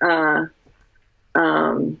great unknown,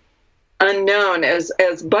 as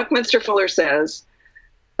Buckminster Fuller says.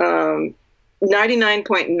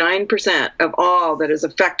 99.9% of all that is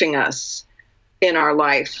affecting us in our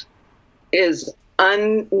life is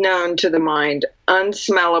unknown to the mind,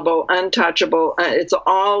 unsmellable, untouchable. It's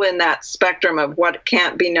all in that spectrum of what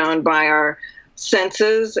can't be known by our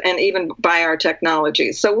senses and even by our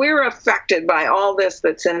technology. So we're affected by all this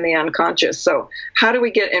that's in the unconscious. So how do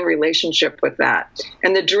we get in relationship with that?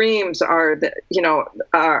 And the dreams are the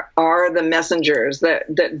messengers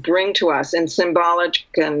that bring to us in symbolic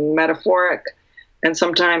and metaphoric, and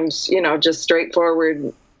sometimes, just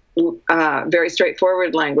straightforward, very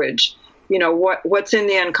straightforward language. What's in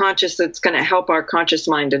the unconscious that's going to help our conscious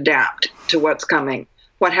mind adapt to what's coming,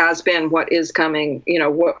 what has been, what is coming,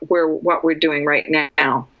 what we're doing right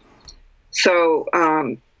now. So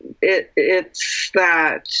it's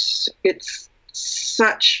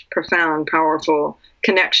such profound, powerful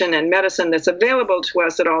connection and medicine that's available to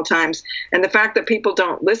us at all times. And the fact that people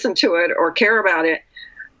don't listen to it or care about it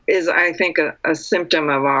is, I think, a symptom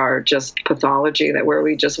of our just pathology, that where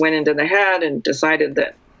we just went into the head and decided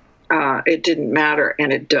that it didn't matter,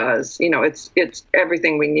 and it does. It's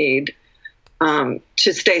everything we need to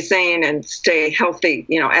stay sane and stay healthy,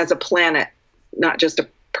 as a planet, not just a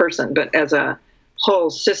person, but as a whole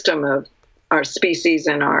system of our species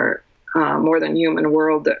and our more than human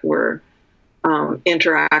world that we're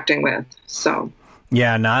interacting with. So,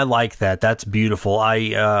 yeah, no, I like that. That's beautiful.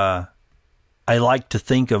 I like to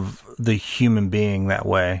think of the human being that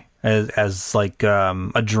way, as like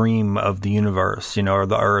a dream of the universe, or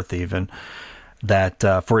the earth even,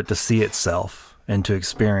 that for it to see itself and to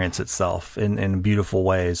experience itself in beautiful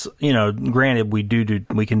ways. Granted,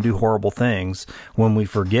 we can do horrible things when we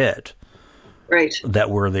forget right. that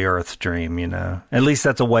we're the earth's dream, At least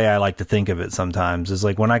that's a way I like to think of it sometimes, is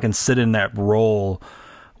like when I can sit in that role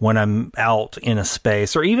when I'm out in a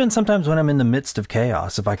space, or even sometimes when I'm in the midst of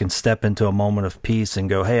chaos, if I can step into a moment of peace and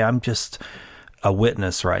go, hey, I'm just a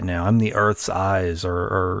witness right now. I'm the earth's eyes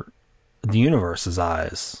or the universe's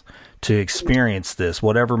eyes to experience this,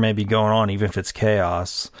 whatever may be going on, even if it's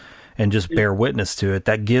chaos, and just bear witness to it.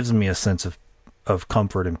 That gives me a sense of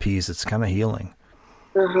comfort and peace. It's kind of healing.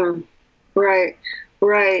 Mm-hmm. Right.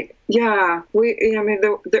 Yeah.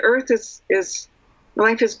 The earth is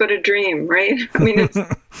life is but a dream, right? It's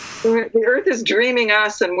the earth is dreaming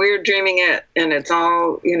us and we're dreaming it, and it's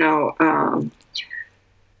all,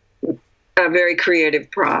 a very creative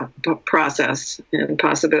process and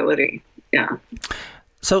possibility. Yeah.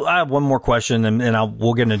 So I have one more question, and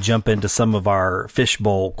we're going to jump into some of our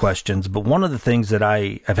fishbowl questions. But one of the things that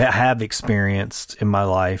I have experienced in my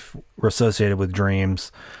life associated with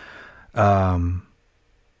dreams, that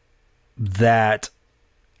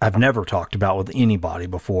I've never talked about with anybody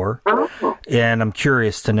before, and I'm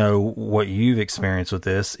curious to know what you've experienced with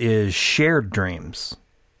this, is shared dreams.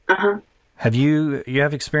 Uh-huh. Have you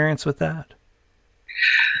have experience with that?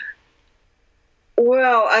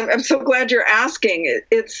 Well, I'm so glad you're asking.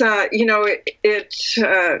 It's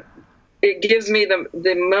it gives me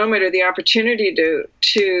the moment or the opportunity to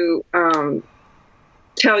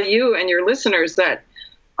tell you and your listeners that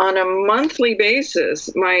on a monthly basis,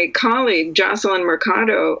 my colleague Jocelyn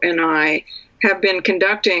Mercado and I have been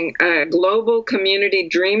conducting a global community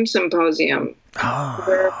dream symposium.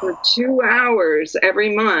 Where for 2 hours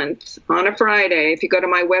every month on a Friday, if you go to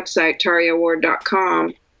my website,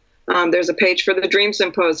 TariaWard.com, there's a page for the Dream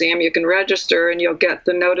Symposium. You can register and you'll get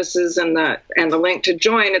the notices and the link to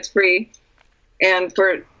join. It's free. And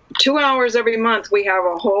for 2 hours every month, we have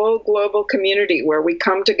a whole global community where we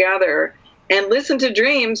come together and listen to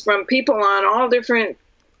dreams from people on all different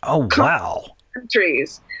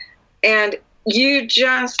countries. And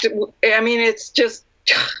it's just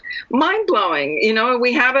mind-blowing.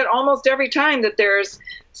 We have it almost every time that there's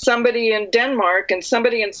somebody in Denmark and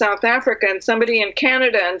somebody in South Africa and somebody in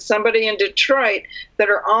Canada and somebody in Detroit that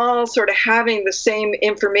are all sort of having the same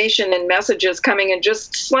information and messages coming in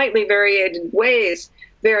just slightly various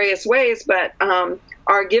ways, but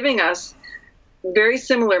are giving us very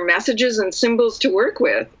similar messages and symbols to work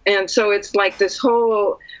with. And so it's like this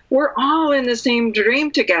whole, we're all in the same dream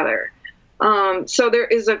together. So there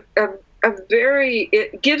is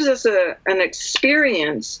it gives us an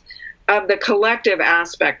experience of the collective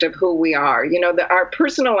aspect of who we are. Our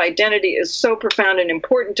personal identity is so profound and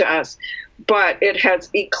important to us, but it has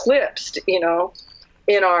eclipsed, in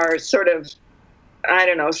our sort of,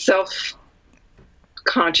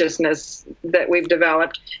 self-consciousness that we've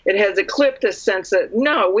developed. It has eclipsed this sense that,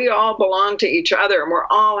 no, we all belong to each other and we're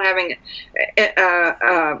all having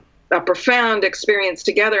a profound experience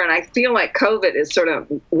together. And I feel like COVID is sort of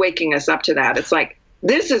waking us up to that. It's like,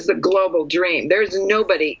 this is the global dream. There's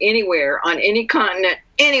nobody anywhere on any continent,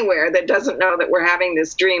 anywhere, that doesn't know that we're having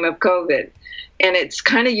this dream of COVID. And it's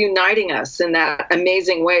kind of uniting us in that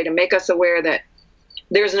amazing way to make us aware that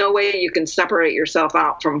there's no way you can separate yourself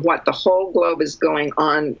out from what the whole globe is going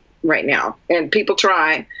on right now. And people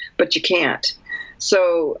try, but you can't.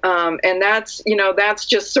 So, and that's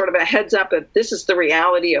just sort of a heads up that this is the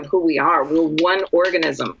reality of who we are. We're one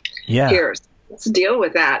organism here. So let's deal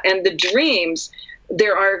with that. And the dreams,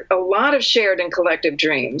 there are a lot of shared and collective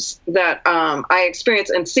dreams that I experience.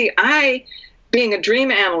 And see, being a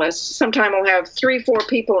dream analyst, sometimes I'll have 3-4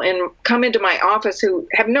 people come into my office who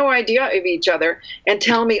have no idea of each other and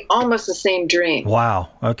tell me almost the same dream. Wow.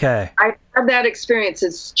 Okay. I've had that experience.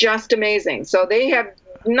 It's just amazing. So they have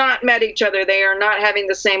not met each other. They are not having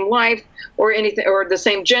the same life or anything, or the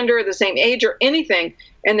same gender, the same age or anything.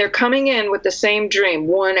 And they're coming in with the same dream,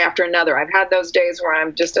 one after another. I've had those days where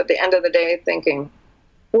I'm just at the end of the day thinking,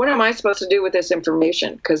 what am I supposed to do with this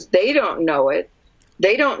information? Because they don't know it.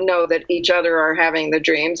 They don't know that each other are having the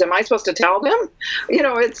dreams. Am I supposed to tell them?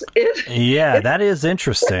 That is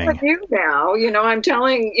interesting. With you now, I'm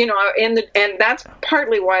telling, and that's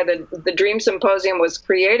partly why the Dream Symposium was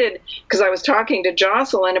created, because I was talking to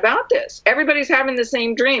Jocelyn about this. Everybody's having the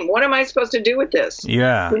same dream. What am I supposed to do with this?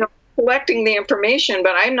 Yeah. Collecting the information,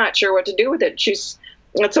 but I'm not sure what to do with it.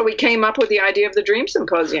 And so we came up with the idea of the Dream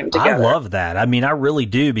Symposium together. I love that. I mean, I really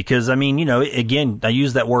do, because, again, I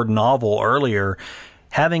used that word novel earlier.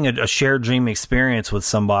 Having a shared dream experience with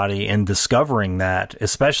somebody and discovering that,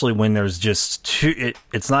 especially when there's just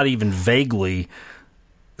it's not even vaguely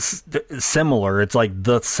similar. It's like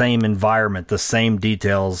the same environment, the same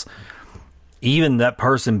details, even that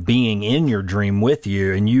person being in your dream with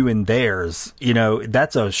you and you in theirs,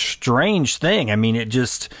 that's a strange thing. I mean,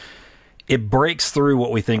 it breaks through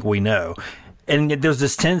what we think we know. And there's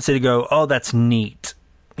this tendency to go, oh, that's neat,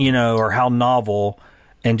 or how novel,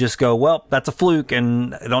 and just go, well, that's a fluke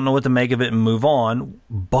and I don't know what to make of it and move on.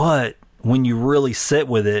 But when you really sit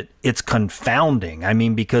with it, it's confounding. I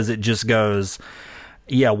mean, because it just goes,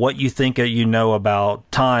 yeah, what you think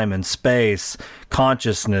about time and space,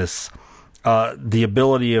 consciousness, the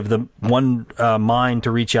ability of the one mind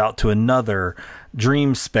to reach out to another,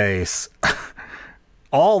 dream space,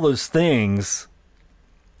 all those things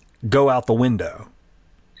go out the window.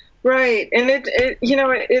 Right, and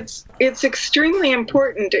it's extremely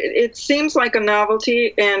important. It seems like a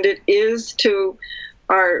novelty, and it is to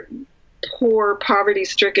our poor,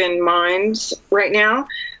 poverty-stricken minds right now.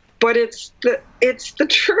 But it's the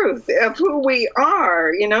truth of who we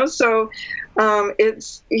are, So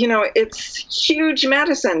it's huge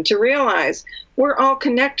medicine to realize we're all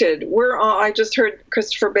connected. I just heard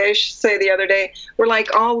Christopher Bache say the other day, we're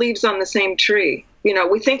like all leaves on the same tree.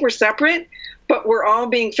 We think we're separate, but we're all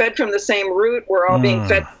being fed from the same root. We're all being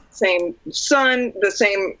fed from the same sun, the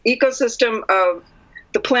same ecosystem of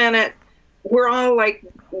the planet. We're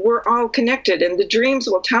all connected, and the dreams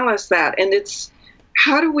will tell us that. And it's,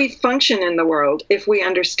 how do we function in the world if we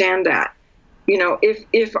understand that?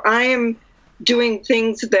 If I am doing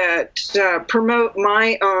things that promote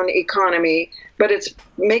my own economy, but it's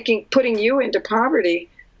putting you into poverty,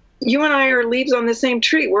 you and I are leaves on the same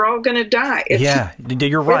tree. We're all going to die.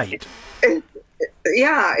 You're right.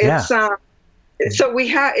 So we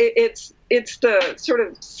have it's the sort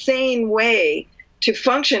of sane way to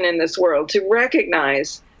function in this world, to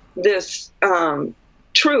recognize this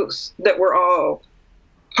truth that we're all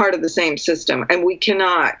part of the same system, and we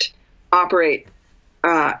cannot operate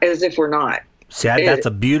as if we're not. See, that's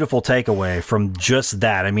a beautiful takeaway from just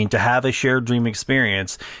that. I mean, to have a shared dream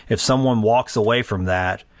experience, if someone walks away from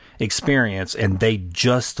that experience and they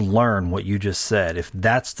just learn what you just said, if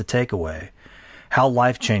that's the takeaway, how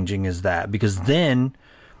life-changing is that? Because then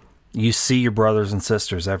you see your brothers and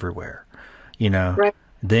sisters everywhere, Right.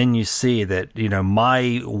 Then you see that,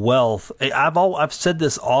 my wealth, I've said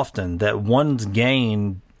this often, that one's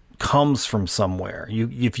gain comes from somewhere.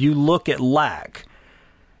 If you look at lack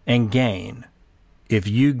and gain, if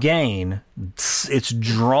you gain, it's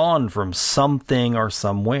drawn from something or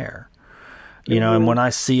somewhere. And when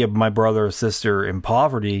I see my brother or sister in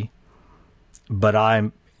poverty, but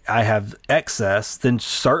I have excess, then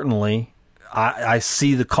certainly I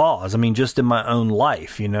see the cause. I mean, just in my own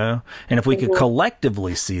life, and if we could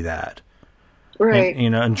collectively see that, right?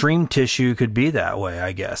 And dream tissue could be that way,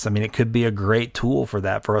 I guess. I mean, it could be a great tool for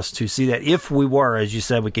that, for us to see that. If we were, as you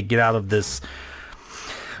said, we could get out of this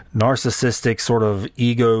narcissistic sort of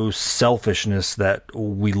ego selfishness that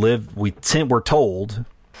we're told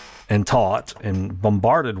and taught and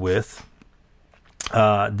bombarded with,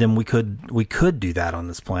 then we could do that on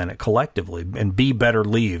this planet collectively and be better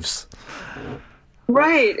leaves.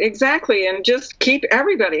 Right, exactly, and just keep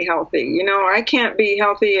everybody healthy. I can't be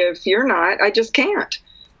healthy if you're not. I just can't.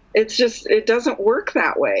 It doesn't work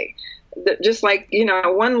that way. Just like,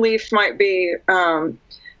 one leaf might be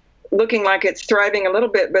looking like it's thriving a little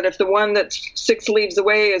bit, but if the one that's 6 leaves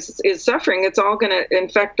away is suffering, it's all going to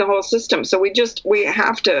infect the whole system. So we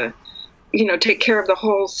have to, take care of the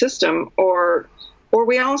whole system, or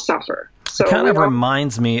we all suffer. So it kind of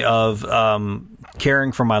reminds me of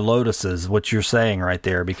caring for my lotuses, what you're saying right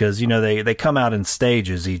there, because they come out in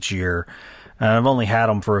stages each year. And I've only had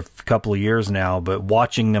them for a couple of years now, but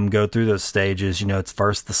watching them go through those stages, it's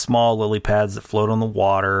first the small lily pads that float on the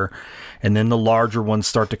water, and then the larger ones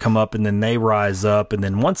start to come up, and then they rise up. And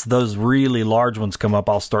then once those really large ones come up,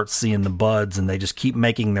 I'll start seeing the buds, and they just keep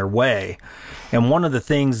making their way. And one of the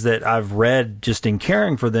things that I've read just in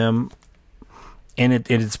caring for them, and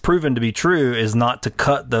it's proven to be true, is not to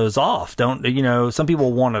cut those off. Some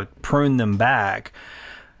people want to prune them back.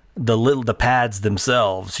 the pads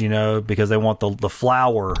themselves, because they want the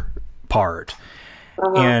flower part.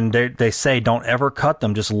 And they say don't ever cut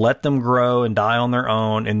them, just let them grow and die on their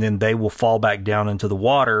own, and then they will fall back down into the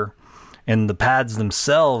water. And the pads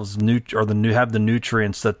themselves have the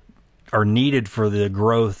nutrients that are needed for the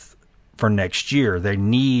growth for next year. They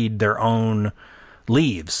need their own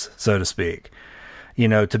leaves, so to speak,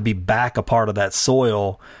 to be back a part of that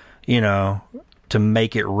soil, to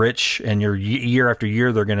make it rich, and year after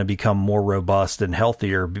year they're going to become more robust and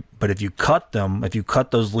healthier. But if you cut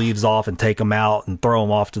those leaves off and take them out and throw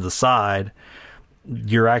them off to the side,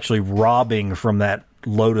 you're actually robbing from that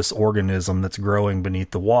lotus organism that's growing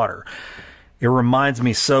beneath the water. It reminds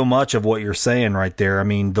me so much of what you're saying right there. I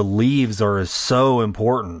mean, the leaves are so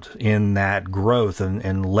important in that growth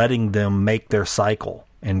and letting them make their cycle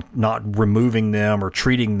and not removing them or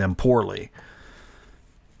treating them poorly.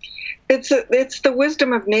 It's the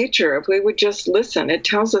wisdom of nature. If we would just listen, it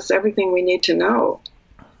tells us everything we need to know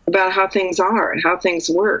about how things are and how things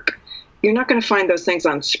work. You're not going to find those things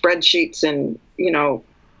on spreadsheets and,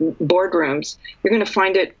 boardrooms. You're going to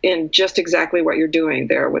find it in just exactly what you're doing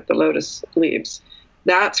there with the lotus leaves.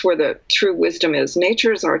 That's where the true wisdom is.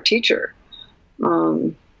 Nature is our teacher.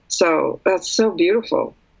 So that's so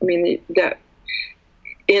beautiful. I mean, that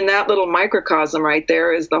in that little microcosm right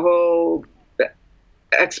there is the whole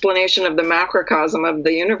explanation of the macrocosm of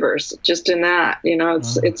the universe. Just in that,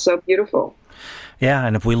 it's so beautiful. Yeah,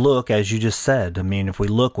 and if we look, as you just said, if we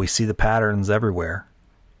look, we see the patterns everywhere.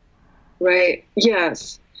 Right.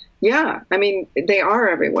 Yes. Yeah. They are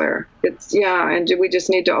everywhere. And we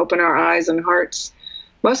just need to open our eyes and hearts.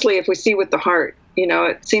 Mostly if we see with the heart,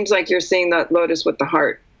 it seems like you're seeing that lotus with the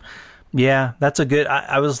heart. Yeah, that's a good,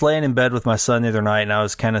 I was laying in bed with my son the other night and I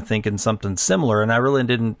was kind of thinking something similar, and I really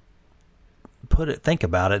didn't think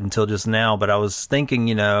about it until just now, but I was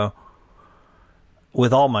thinking,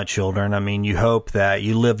 with all my children, you hope that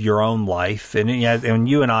you live your own life, and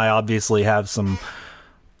you and I obviously have some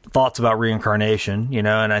thoughts about reincarnation,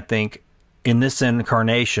 and I think in this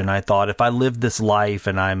incarnation, I thought if I live this life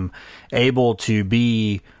and I'm able to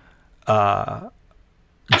be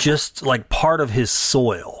just like part of his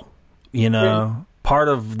soil, part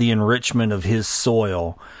of the enrichment of his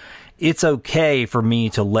soil, it's okay for me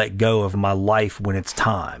to let go of my life when it's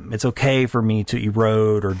time. It's okay for me to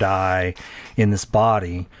erode or die in this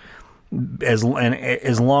body as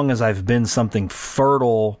long as I've been something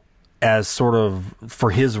fertile as sort of for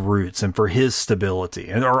his roots and for his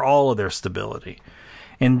stability, or all of their stability.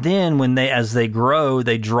 And then as they grow,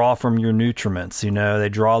 they draw from your nutriments, they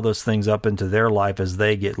draw those things up into their life as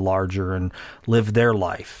they get larger and live their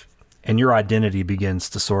life. And your identity begins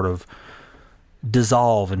to sort of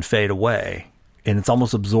dissolve and fade away, and it's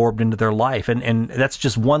almost absorbed into their life. And that's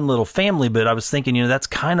just one little family, but I was thinking, that's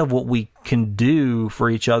kind of what we can do for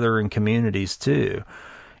each other in communities too,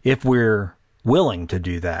 if we're willing to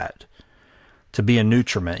do that, to be a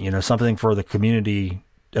nutriment, something for the community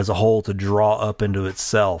as a whole to draw up into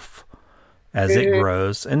itself as it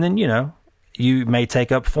grows. And then, you may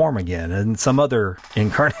take up form again in some other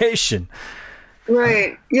incarnation.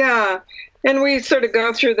 Right. Yeah. And we sort of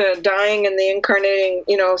go through the dying and the incarnating,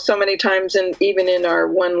 so many times, and even in our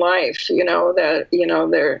one life,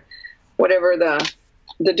 they're whatever the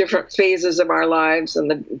different phases of our lives and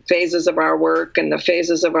the phases of our work and the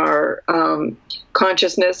phases of our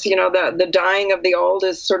consciousness. The dying of the old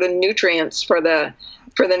is sort of nutrients for the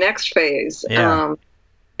next phase. Yeah.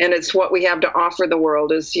 And it's what we have to offer the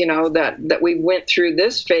world is, that we went through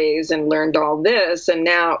this phase and learned all this, and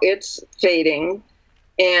now it's fading.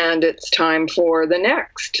 And it's time for the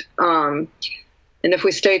next. And if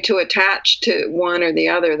we stay too attached to one or the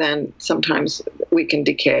other, then sometimes we can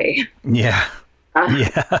decay. Yeah.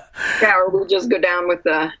 Yeah, or we just go down with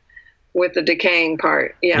the decaying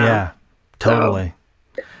part. Yeah. Yeah, totally.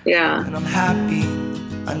 So, yeah. And I'm happy,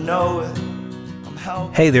 I know it. I'm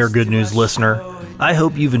helpless. Hey there, Good News listener. I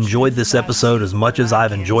hope you've enjoyed this episode as much as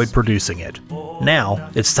I've enjoyed producing it.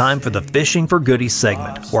 Now, it's time for the Fishing for Goodies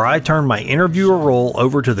segment, where I turn my interviewer role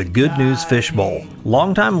over to the Good News Fish Bowl.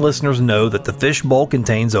 Longtime listeners know that the Fish Bowl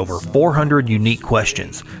contains over 400 unique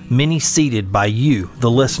questions, many seeded by you,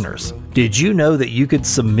 the listeners. Did you know that you could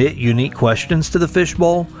submit unique questions to the Fish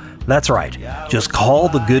Bowl? That's right. Just call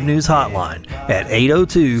the Good News hotline at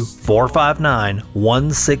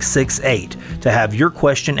 802-459-1668 to have your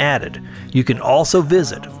question added. You can also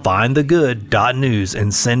visit findthegood.news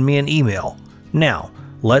and send me an email. Now,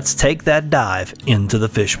 let's take that dive into the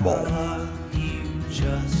fishbowl.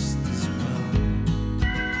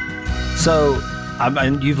 So,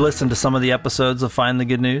 you've listened to some of the episodes of Find the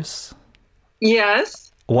Good News?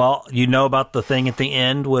 Yes. Well, you know about the thing at the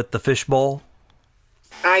end with the fishbowl?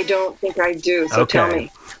 I don't think I do. So tell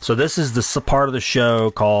me. So this is the part of the show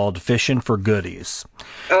called Fishing for Goodies.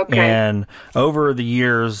 Okay. And over the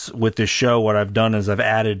years with this show, what I've done is I've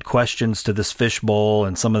added questions to this fishbowl,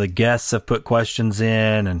 and some of the guests have put questions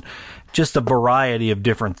in, and just a variety of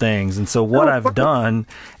different things. And so what I've done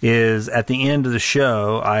is at the end of the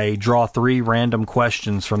show, I draw 3 random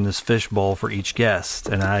questions from this fishbowl for each guest,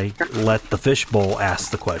 and I let the fishbowl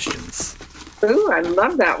ask the questions. Ooh, I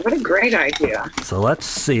love that. What a great idea. So let's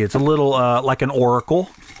see. It's a little like an oracle.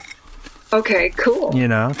 Okay, cool. You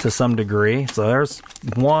know, to some degree. So there's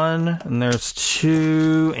 1, and there's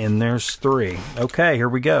 2, and there's 3. Okay, here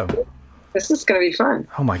we go. This is going to be fun.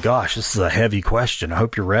 Oh my gosh, this is a heavy question. I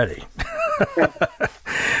hope you're ready.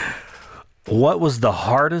 What was the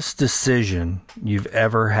hardest decision you've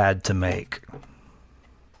ever had to make?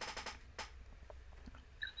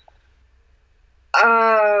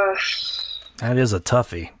 That is a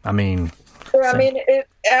toughie. I mean, it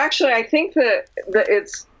actually, I think that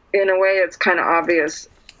it's, in a way, it's kind of obvious.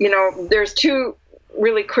 You know, there's 2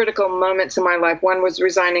 really critical moments in my life. One was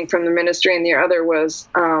resigning from the ministry, and the other was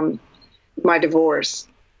my divorce.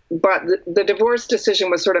 But the divorce decision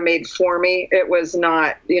was sort of made for me. It was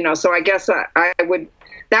not, you know, so I guess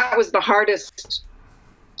that was the hardest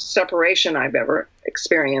separation I've ever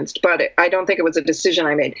experienced, but I don't think it was a decision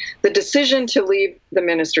I made. The decision to leave the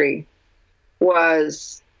ministry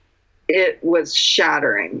was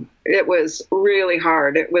shattering. It was really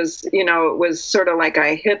hard. It was, you know, it was sort of like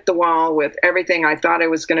I hit the wall with everything I thought I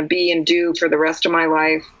was going to be and do for the rest of my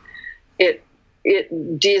life. It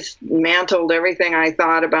dismantled everything I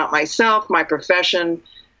thought about myself, my profession.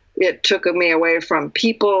 It took me away from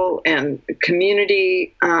people and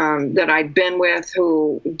community that I'd been with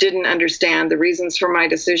who didn't understand the reasons for my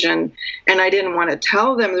decision. And I didn't want to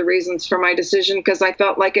tell them the reasons for my decision because I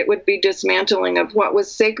felt like it would be dismantling of what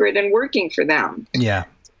was sacred and working for them. Yeah.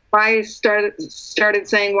 I started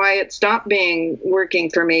saying why it stopped being working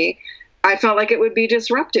for me. I felt like it would be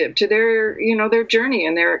disruptive to their, you know, their journey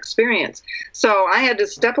and their experience. So I had to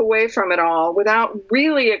step away from it all without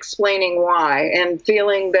really explaining why and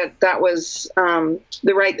feeling that that was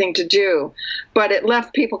the right thing to do. But it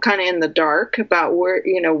left people kind of in the dark about where,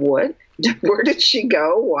 you know, where did she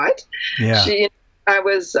go? What? Yeah. I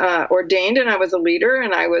was ordained and I was a leader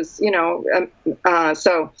and I was, you know,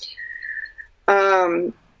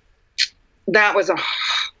 that was a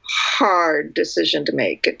hard decision to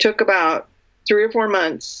make. It took about 3 or 4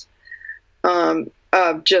 months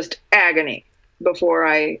of just agony before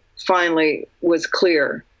I finally was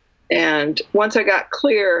clear. And once I got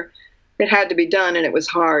clear, it had to be done, and it was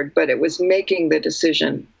hard, but it was making the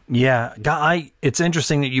decision. Yeah, it's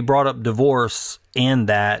interesting that you brought up divorce and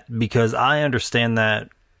that, because I understand that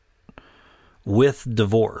with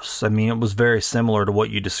divorce. I mean, it was very similar to what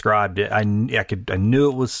you described it. I knew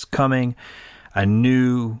it was coming. I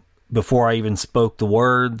knew before I even spoke the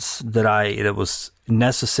words that it was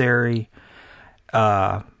necessary.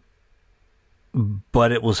 But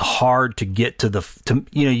it was hard to get to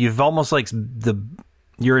you've almost like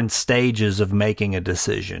you're in stages of making a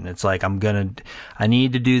decision. It's like, I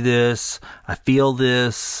need to do this. I feel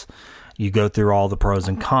this. You go through all the pros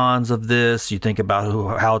and cons of this. You think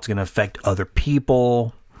about how it's going to affect other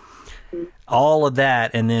people. All of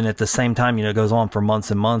that, and then at the same time, you know, it goes on for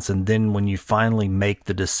months and months, and then when you finally make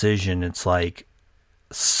the decision, it's like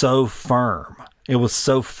so firm. It was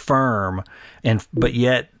so firm, but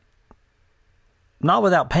yet not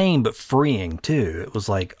without pain, but freeing too. It was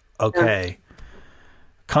like, okay,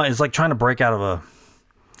 it's like trying to break out of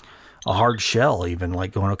a hard shell, even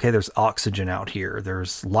like going, okay, there's oxygen out here,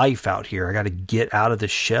 there's life out here. I got to get out of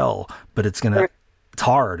this shell, but it's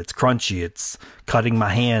hard, it's crunchy, it's cutting my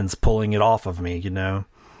hands, pulling it off of me, you know?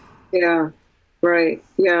 Yeah, right.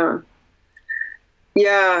 Yeah.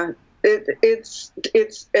 Yeah. It's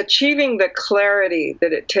achieving the clarity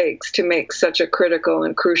that it takes to make such a critical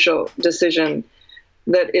and crucial decision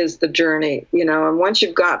that is the journey, you know, and once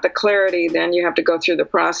you've got the clarity, then you have to go through the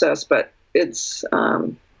process, but it's,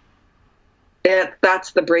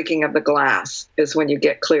 that's the breaking of the glass is when you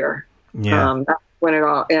get clear. Yeah. When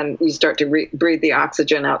and you start to breathe the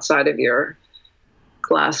oxygen outside of your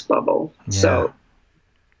glass bubble. Yeah. So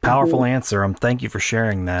powerful answer. Thank you for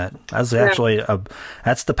sharing that. That's actually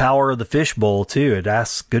that's the power of the fishbowl too. It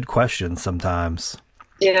asks good questions sometimes.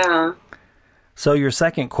 Yeah. So your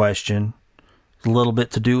second question is a little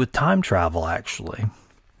bit to do with time travel, actually.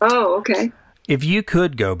 Oh, okay. If you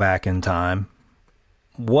could go back in time,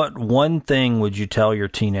 what one thing would you tell your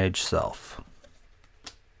teenage self?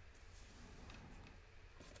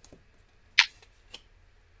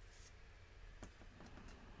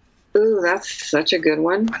 Ooh, that's such a good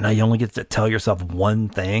one. I know you only get to tell yourself one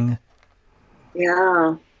thing.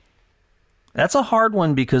 Yeah. That's a hard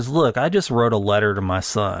one because, look, I just wrote a letter to my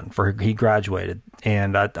son he graduated,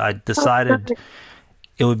 and I decided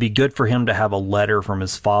it would be good for him to have a letter from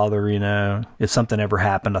his father, you know, if something ever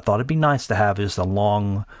happened. I thought it'd be nice to have just a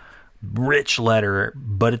long, rich letter.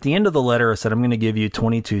 But at the end of the letter, I said, I'm going to give you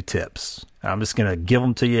 22 tips. I'm just going to give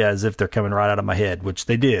them to you as if they're coming right out of my head, which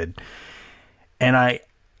they did. And I'm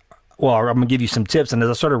going to give you some tips. And as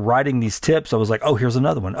I started writing these tips, I was like, oh, here's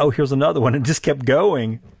another one. Oh, here's another one. And just kept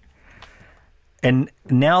going. And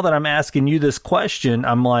now that I'm asking you this question,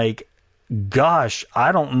 I'm like, gosh,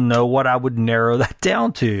 I don't know what I would narrow that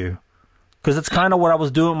down to. Because it's kind of what I was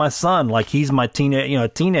doing with my son. Like, he's my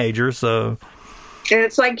teenager, so...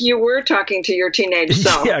 It's like you were talking to your teenage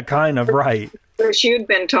self. Yeah, kind of, right. Which you'd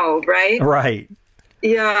been told, right? Right.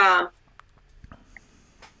 Yeah.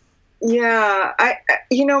 Yeah.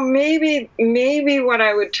 Maybe what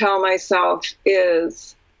I would tell myself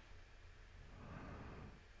is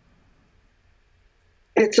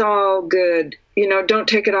it's all good. Don't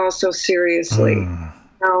take it all so seriously.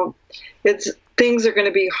 Things are going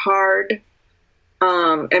to be hard.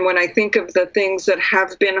 And when I think of the things that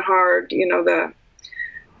have been hard,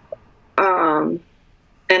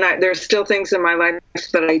 there's still things in my life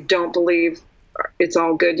that I don't believe it's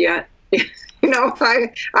all good yet.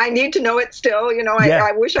 I need to know it still. Yeah.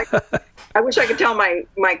 I wish I could tell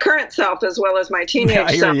my current self as well as my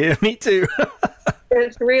teenage self. Yeah, me too.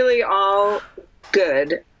 It's really all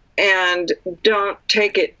good, and don't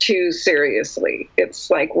take it too seriously. It's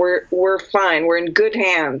like we're fine. We're in good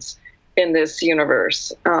hands in this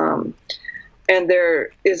universe, and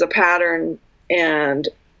there is a pattern, and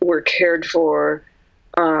we're cared for,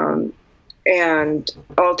 and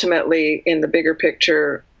ultimately, in the bigger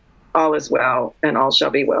picture, all is well, and all shall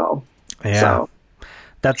be well. Yeah, so.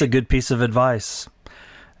 That's a good piece of advice.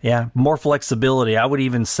 Yeah, more flexibility. I would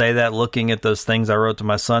even say that, looking at those things I wrote to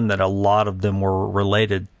my son, that a lot of them were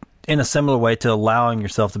related in a similar way to allowing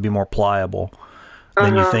yourself to be more pliable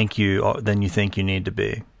than you think you need to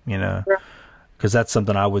be. Because that's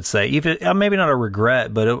something I would say. Even maybe not a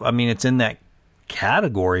regret, but it's in that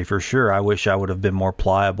category for sure. I wish I would have been more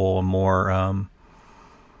pliable and more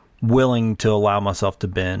willing to allow myself to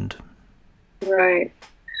bend. Right.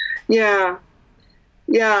 Yeah.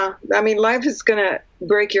 Yeah. Life is going to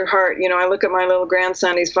break your heart. I look at my little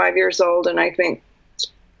grandson, he's 5 years old, and I think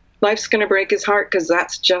life's going to break his heart because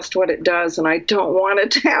that's just what it does. And I don't want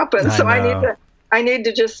it to happen. I need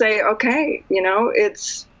to just say, okay,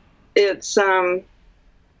 it's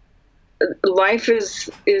life is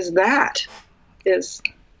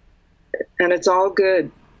and it's all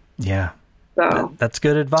good. Yeah. So. That's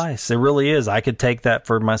good advice. It really is. I could take that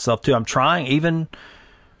for myself too. I'm trying even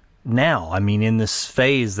now, in this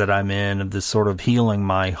phase that I'm in of this sort of healing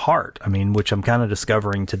my heart, which I'm kind of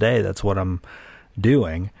discovering today. That's what I'm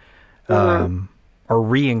doing, or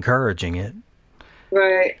re-encouraging it.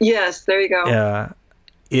 Right. Yes. There you go. Yeah.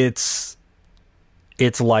 It's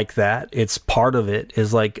like that. It's part of it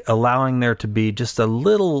is like allowing there to be just a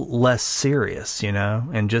little less serious,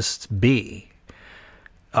 and just be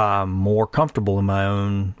more comfortable in my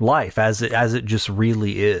own life as it just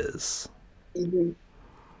really is. Mm-hmm.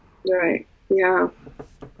 Right. Yeah.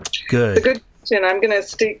 Good. It's a good question. I'm going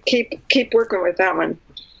to keep working with that one.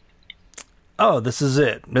 Oh, this is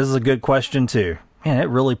it. This is a good question too. Man, it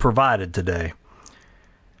really provided today.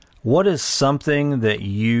 What is something that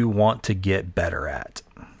you want to get better at?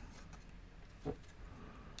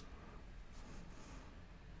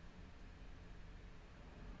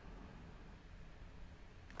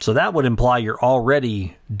 So that would imply you're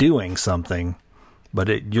already doing something,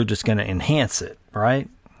 but you're just going to enhance it, right?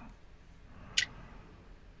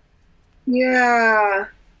 Yeah.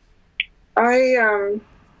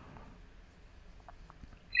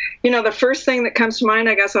 The first thing that comes to mind,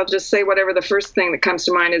 I guess I'll just say whatever the first thing that comes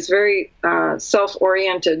to mind is very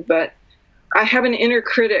self-oriented, but I have an inner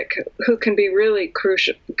critic who can be really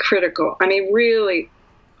critical. Really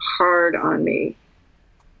hard on me.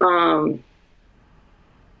 And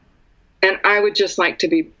I would just like to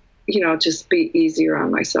be, just be easier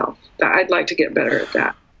on myself. I'd like to get better at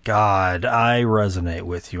that. God, I resonate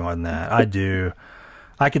with you on that. I do.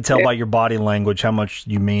 I can tell by your body language how much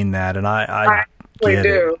you mean that, and I get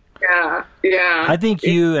do. It. Yeah, yeah. I think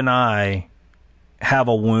you and I have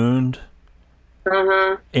a wound.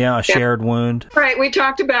 Yeah, a shared wound. Right. We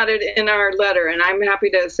talked about it in our letter, and I'm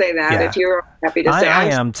happy to say that. Yeah. If you're happy to say, I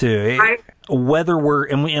am too. Whether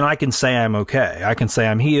and I can say I'm okay. I can say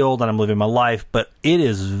I'm healed and I'm living my life, but it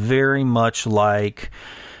is very much like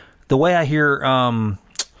the way I hear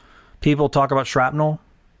people talk about shrapnel.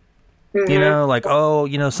 You know, like, oh,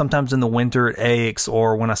 you know, sometimes in the winter it aches,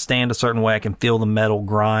 or when I stand a certain way, I can feel the metal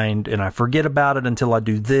grind, and I forget about it until I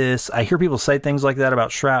do this. I hear people say things like that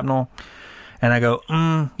about shrapnel, and I go,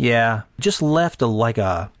 yeah, just left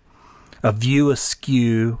a view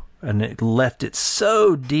askew, and it left it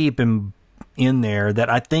so deep in there that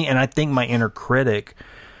I think my inner critic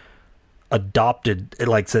adopted it,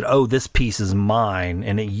 like said, oh, this piece is mine,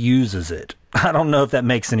 and it uses it. I don't know if that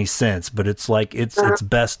makes any sense, but it's like its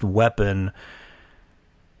best weapon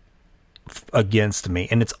against me,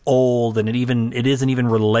 and it's old, and it isn't even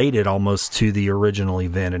related almost to the original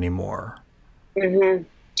event anymore.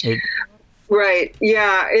 Right.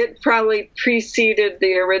 Yeah, it probably preceded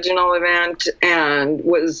the original event and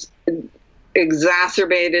was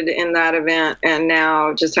exacerbated in that event, and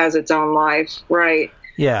now just has its own life. Right.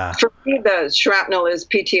 Yeah. For me, the shrapnel is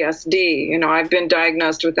PTSD. You know, I've been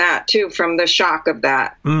diagnosed with that too from the shock of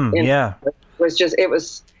that. Yeah. It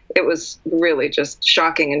was really just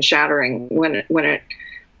shocking and shattering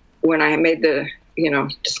when I made the, you know,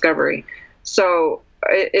 discovery. So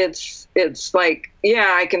it's like,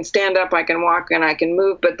 yeah, I can stand up, I can walk, and I can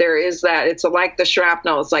move, but there is that, it's like the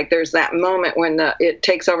shrapnel. It's like there's that moment when it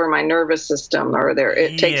takes over my nervous system, or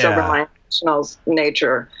it takes over my emotional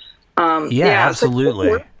nature. Absolutely.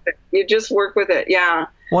 So you just work with it. Yeah.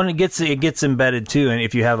 Well, and it gets embedded too. And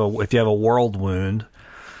if you have a world wound,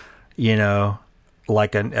 you know,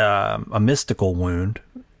 like a mystical wound,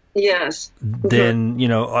 yes, then, you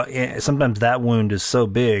know, sometimes that wound is so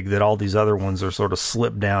big that all these other ones are sort of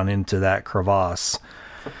slipped down into that crevasse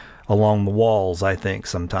along the walls, I think,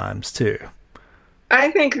 sometimes too. I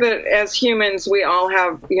think that as humans, we all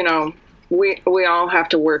have, you know, we all have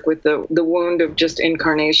to work with the wound of just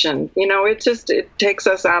incarnation. You know, it takes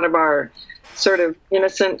us out of our sort of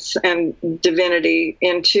innocence and divinity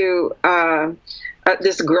into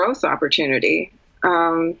this growth opportunity.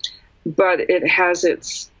 But it has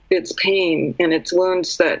its pain and its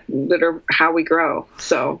wounds that are how we grow.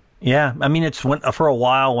 So yeah, I mean, for a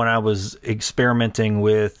while when I was experimenting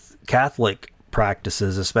with Catholic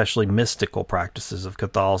practices, especially mystical practices of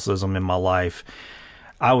Catholicism in my life,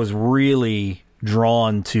 I was really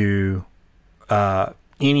drawn to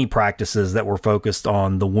any practices that were focused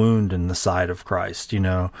on the wound in the side of Christ, you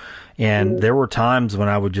know. And there were times when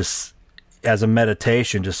I would just, as a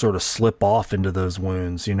meditation, just sort of slip off into those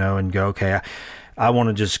wounds, you know, and go, okay, I want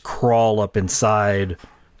to just crawl up inside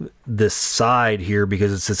this side here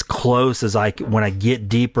because it's as close as when I get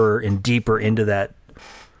deeper and deeper into that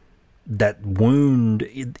wound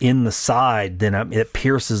in the side, then it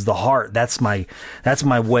pierces the heart. That's my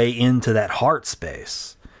way into that heart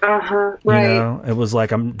space. Right. You know, it was like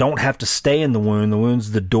don't have to stay in the wound. The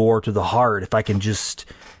wound's the door to the heart. If I can just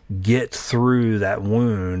get through that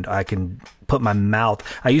wound, I can put my mouth.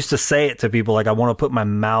 I used to say it to people, like, I want to put my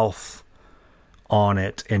mouth on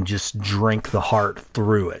it and just drink the heart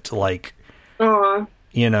through it, like,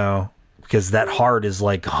 you know. Because that heart is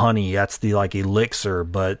like honey. That's the like elixir,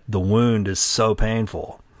 but the wound is so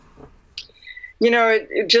painful. You know,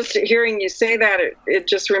 just hearing you say that, it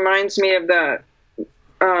just reminds me of the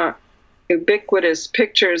ubiquitous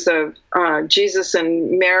pictures of Jesus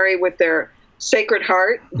and Mary with their Sacred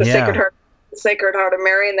Heart, Sacred Heart of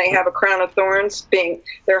Mary, and they have a crown of thorns,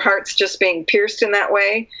 their hearts just being pierced in that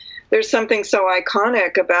way. There's something so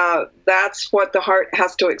iconic about that's what the heart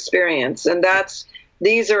has to experience, and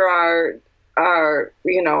these are our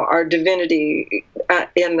you know, our divinity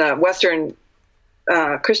in the Western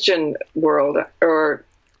Christian world, or,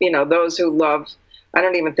 you know, those who love. I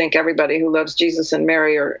don't even think everybody who loves Jesus and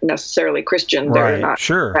Mary are necessarily Christian. They're not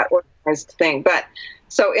that organized thing. But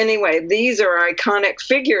so anyway, these are iconic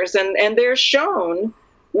figures, and they're shown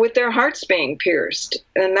with their hearts being pierced,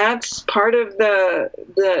 and that's part of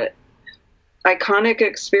the iconic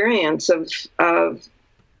experience of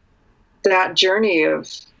that journey of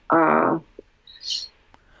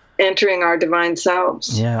entering our divine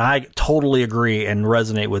selves. Yeah, I totally agree and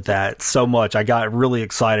resonate with that so much. I got really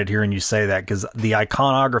excited hearing you say that, because the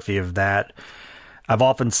iconography of that, I've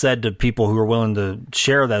often said to people who are willing to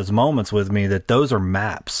share those moments with me that those are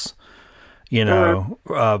maps, you know,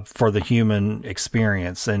 for the human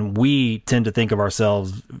experience. And we tend to think of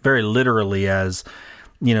ourselves very literally as,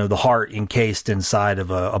 you know, the heart encased inside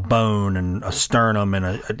of a bone and a sternum,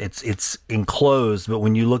 and it's enclosed. But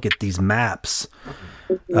when you look at these maps,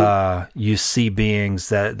 you see beings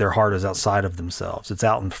that their heart is outside of themselves. It's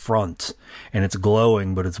out in front, and it's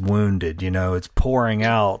glowing, but it's wounded. You know, it's pouring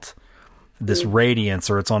out this radiance,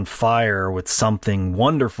 or it's on fire with something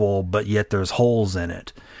wonderful, but yet there's holes in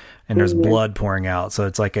it, and there's blood pouring out. So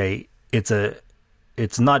it's like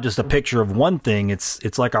it's not just a picture of one thing.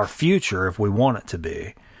 It's like our future if we want it to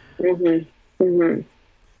be. Mm-hmm. Mm-hmm.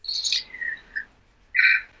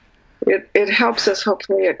 It helps us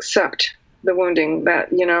hopefully accept the wounding that,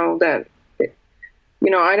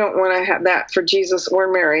 I don't want to have that for Jesus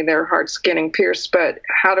or Mary, their hearts getting pierced, but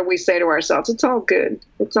how do we say to ourselves, it's all good.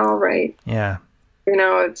 It's all right. Yeah.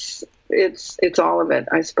 It's all of it,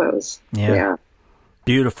 I suppose. Yeah.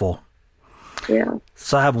 Beautiful. Yeah.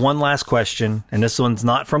 So I have one last question, and this one's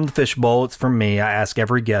not from the fishbowl. It's from me. I ask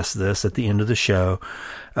every guest this at the end of the show.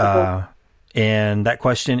 And that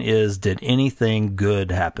question is, did anything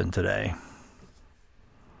good happen today?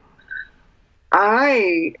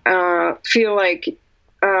 I feel like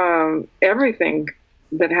everything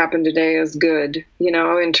that happened today is good.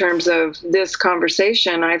 In terms of this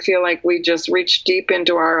conversation, I feel like we just reached deep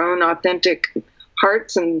into our own authentic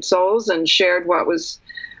hearts and souls and shared what was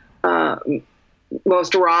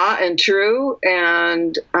most raw and true.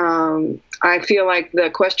 And I feel like the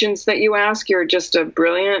questions that you ask, you're just a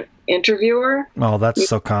brilliant interviewer. Oh, that's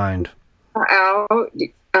so kind.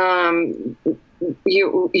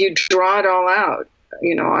 You draw it all out.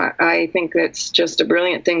 I think that's just a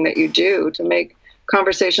brilliant thing that you do to make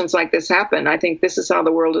conversations like this happen. I think this is how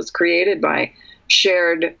the world is created, by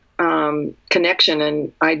shared connection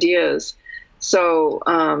and ideas. So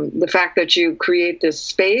the fact that you create this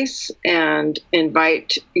space and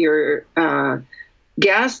invite your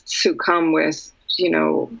guests who come with,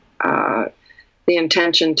 the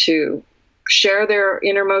intention to share their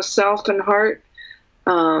innermost self and heart,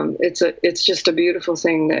 it's just a beautiful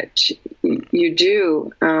thing that you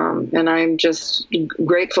do, and I'm just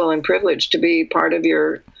grateful and privileged to be part of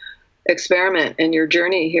your experiment and your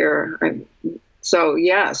journey here. So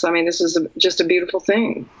yes, this is just a beautiful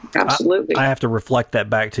thing. Absolutely. I have to reflect that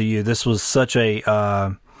back to you. This was such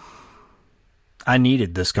I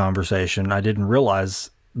needed this conversation. I didn't realize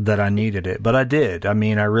that I needed it, but I did. I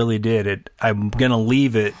really did. I'm going to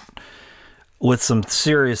leave it with some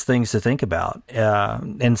serious things to think about,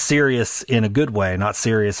 and serious in a good way, not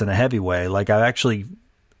serious in a heavy way. Like, I actually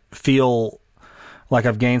feel like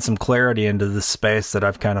I've gained some clarity into this space that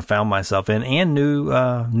I've kind of found myself in, and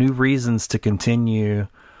new reasons to continue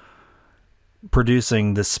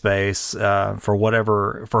producing this space for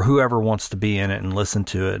whoever wants to be in it and listen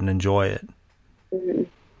to it and enjoy it. Mm-hmm.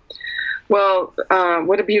 Well,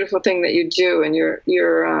 what a beautiful thing that you do, and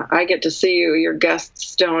I get to see you. Your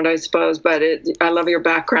guests don't, I suppose, but I love your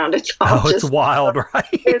background. It's all it's wild, right?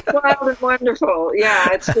 It's wild and wonderful.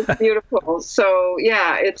 Yeah, it's just beautiful. So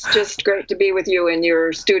yeah, it's just great to be with you in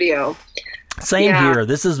your studio. Same here.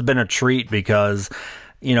 This has been a treat because,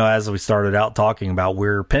 as we started out talking about,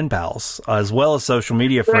 we're pen pals as well as social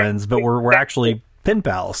media friends, but we're actually pen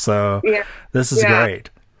pals. So this is great.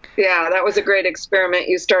 Yeah, that was a great experiment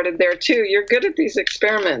you started there too. You're good at these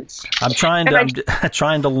experiments. I'm trying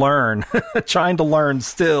to learn, trying to learn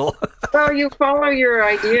still. Well, you follow your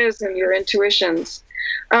ideas and your intuitions.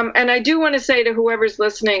 And I do want to say to whoever's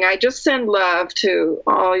listening, I just send love to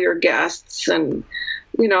all your guests, and,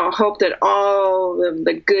 hope that all of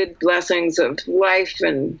the good blessings of life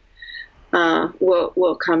and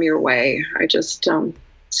will come your way. I just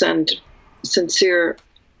send sincere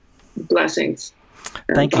blessings.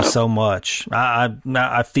 Thank you so much.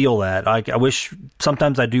 I feel that. I wish,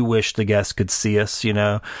 sometimes I do wish the guests could see us,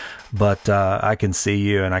 but I can see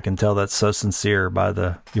you, and I can tell that's so sincere by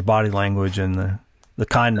your body language and the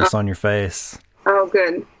kindness on your face. Oh,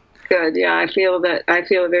 good. Yeah, I feel it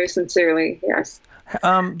very sincerely. Yes.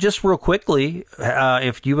 Just real quickly,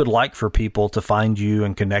 if you would like for people to find you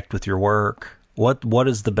and connect with your work, what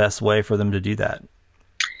is the best way for them to do that?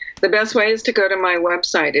 The best way is to go to my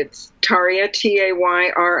website. It's Taria,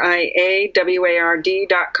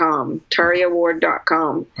 TAYRIAWARD.com,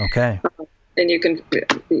 TariaWard.com. Okay. And you can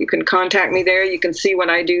contact me there. You can see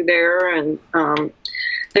what I do there. And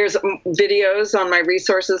there's videos on my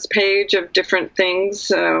resources page of different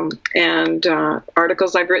things and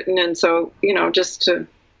articles I've written. And so, it's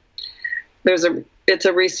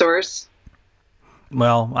a resource.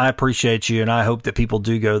 Well, I appreciate you, and I hope that people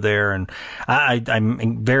do go there. And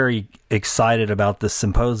I'm very excited about this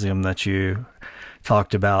symposium that you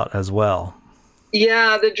talked about as well.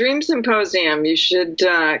 Yeah, the Dream Symposium. You should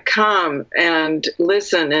come and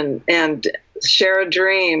listen and share a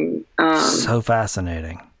dream. So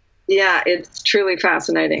fascinating. Yeah, it's truly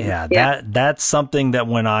fascinating. Yeah, that's something that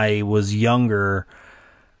when I was younger,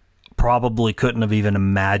 probably couldn't have even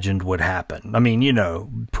imagined would happen.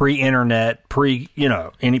 Pre-internet,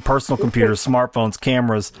 any personal computers, smartphones,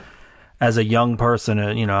 cameras. As a young person,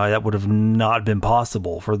 that would have not been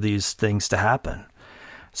possible for these things to happen.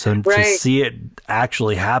 So to see it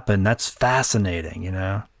actually happen, that's fascinating,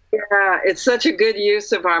 Yeah, it's such a good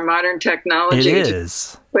use of our modern technology. It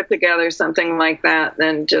is. To put together something like that,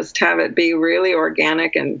 then just have it be really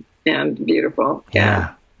organic and beautiful.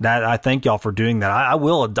 Yeah. That I thank y'all for doing that. I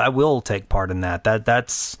will take part in that.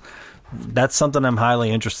 That's something I'm highly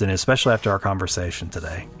interested in, especially after our conversation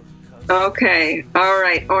today. Okay. All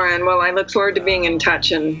right, Oren. Well, I look forward to being in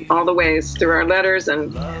touch in all the ways, through our letters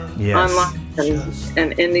and online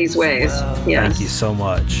and in these ways. Yes. Thank you so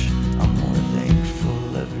much. I'm more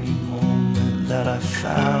thankful every moment that I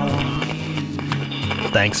found.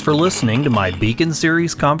 Thanks for listening to my Beacon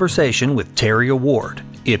Series conversation with Terry Ward.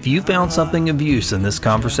 If you found something of use in this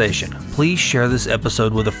conversation, please share this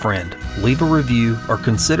episode with a friend, leave a review, or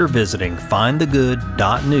consider visiting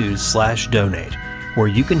findthegood.news/donate, where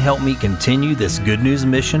you can help me continue this good news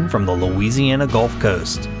mission from the Louisiana Gulf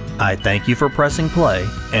Coast. I thank you for pressing play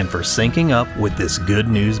and for syncing up with this good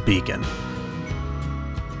news beacon.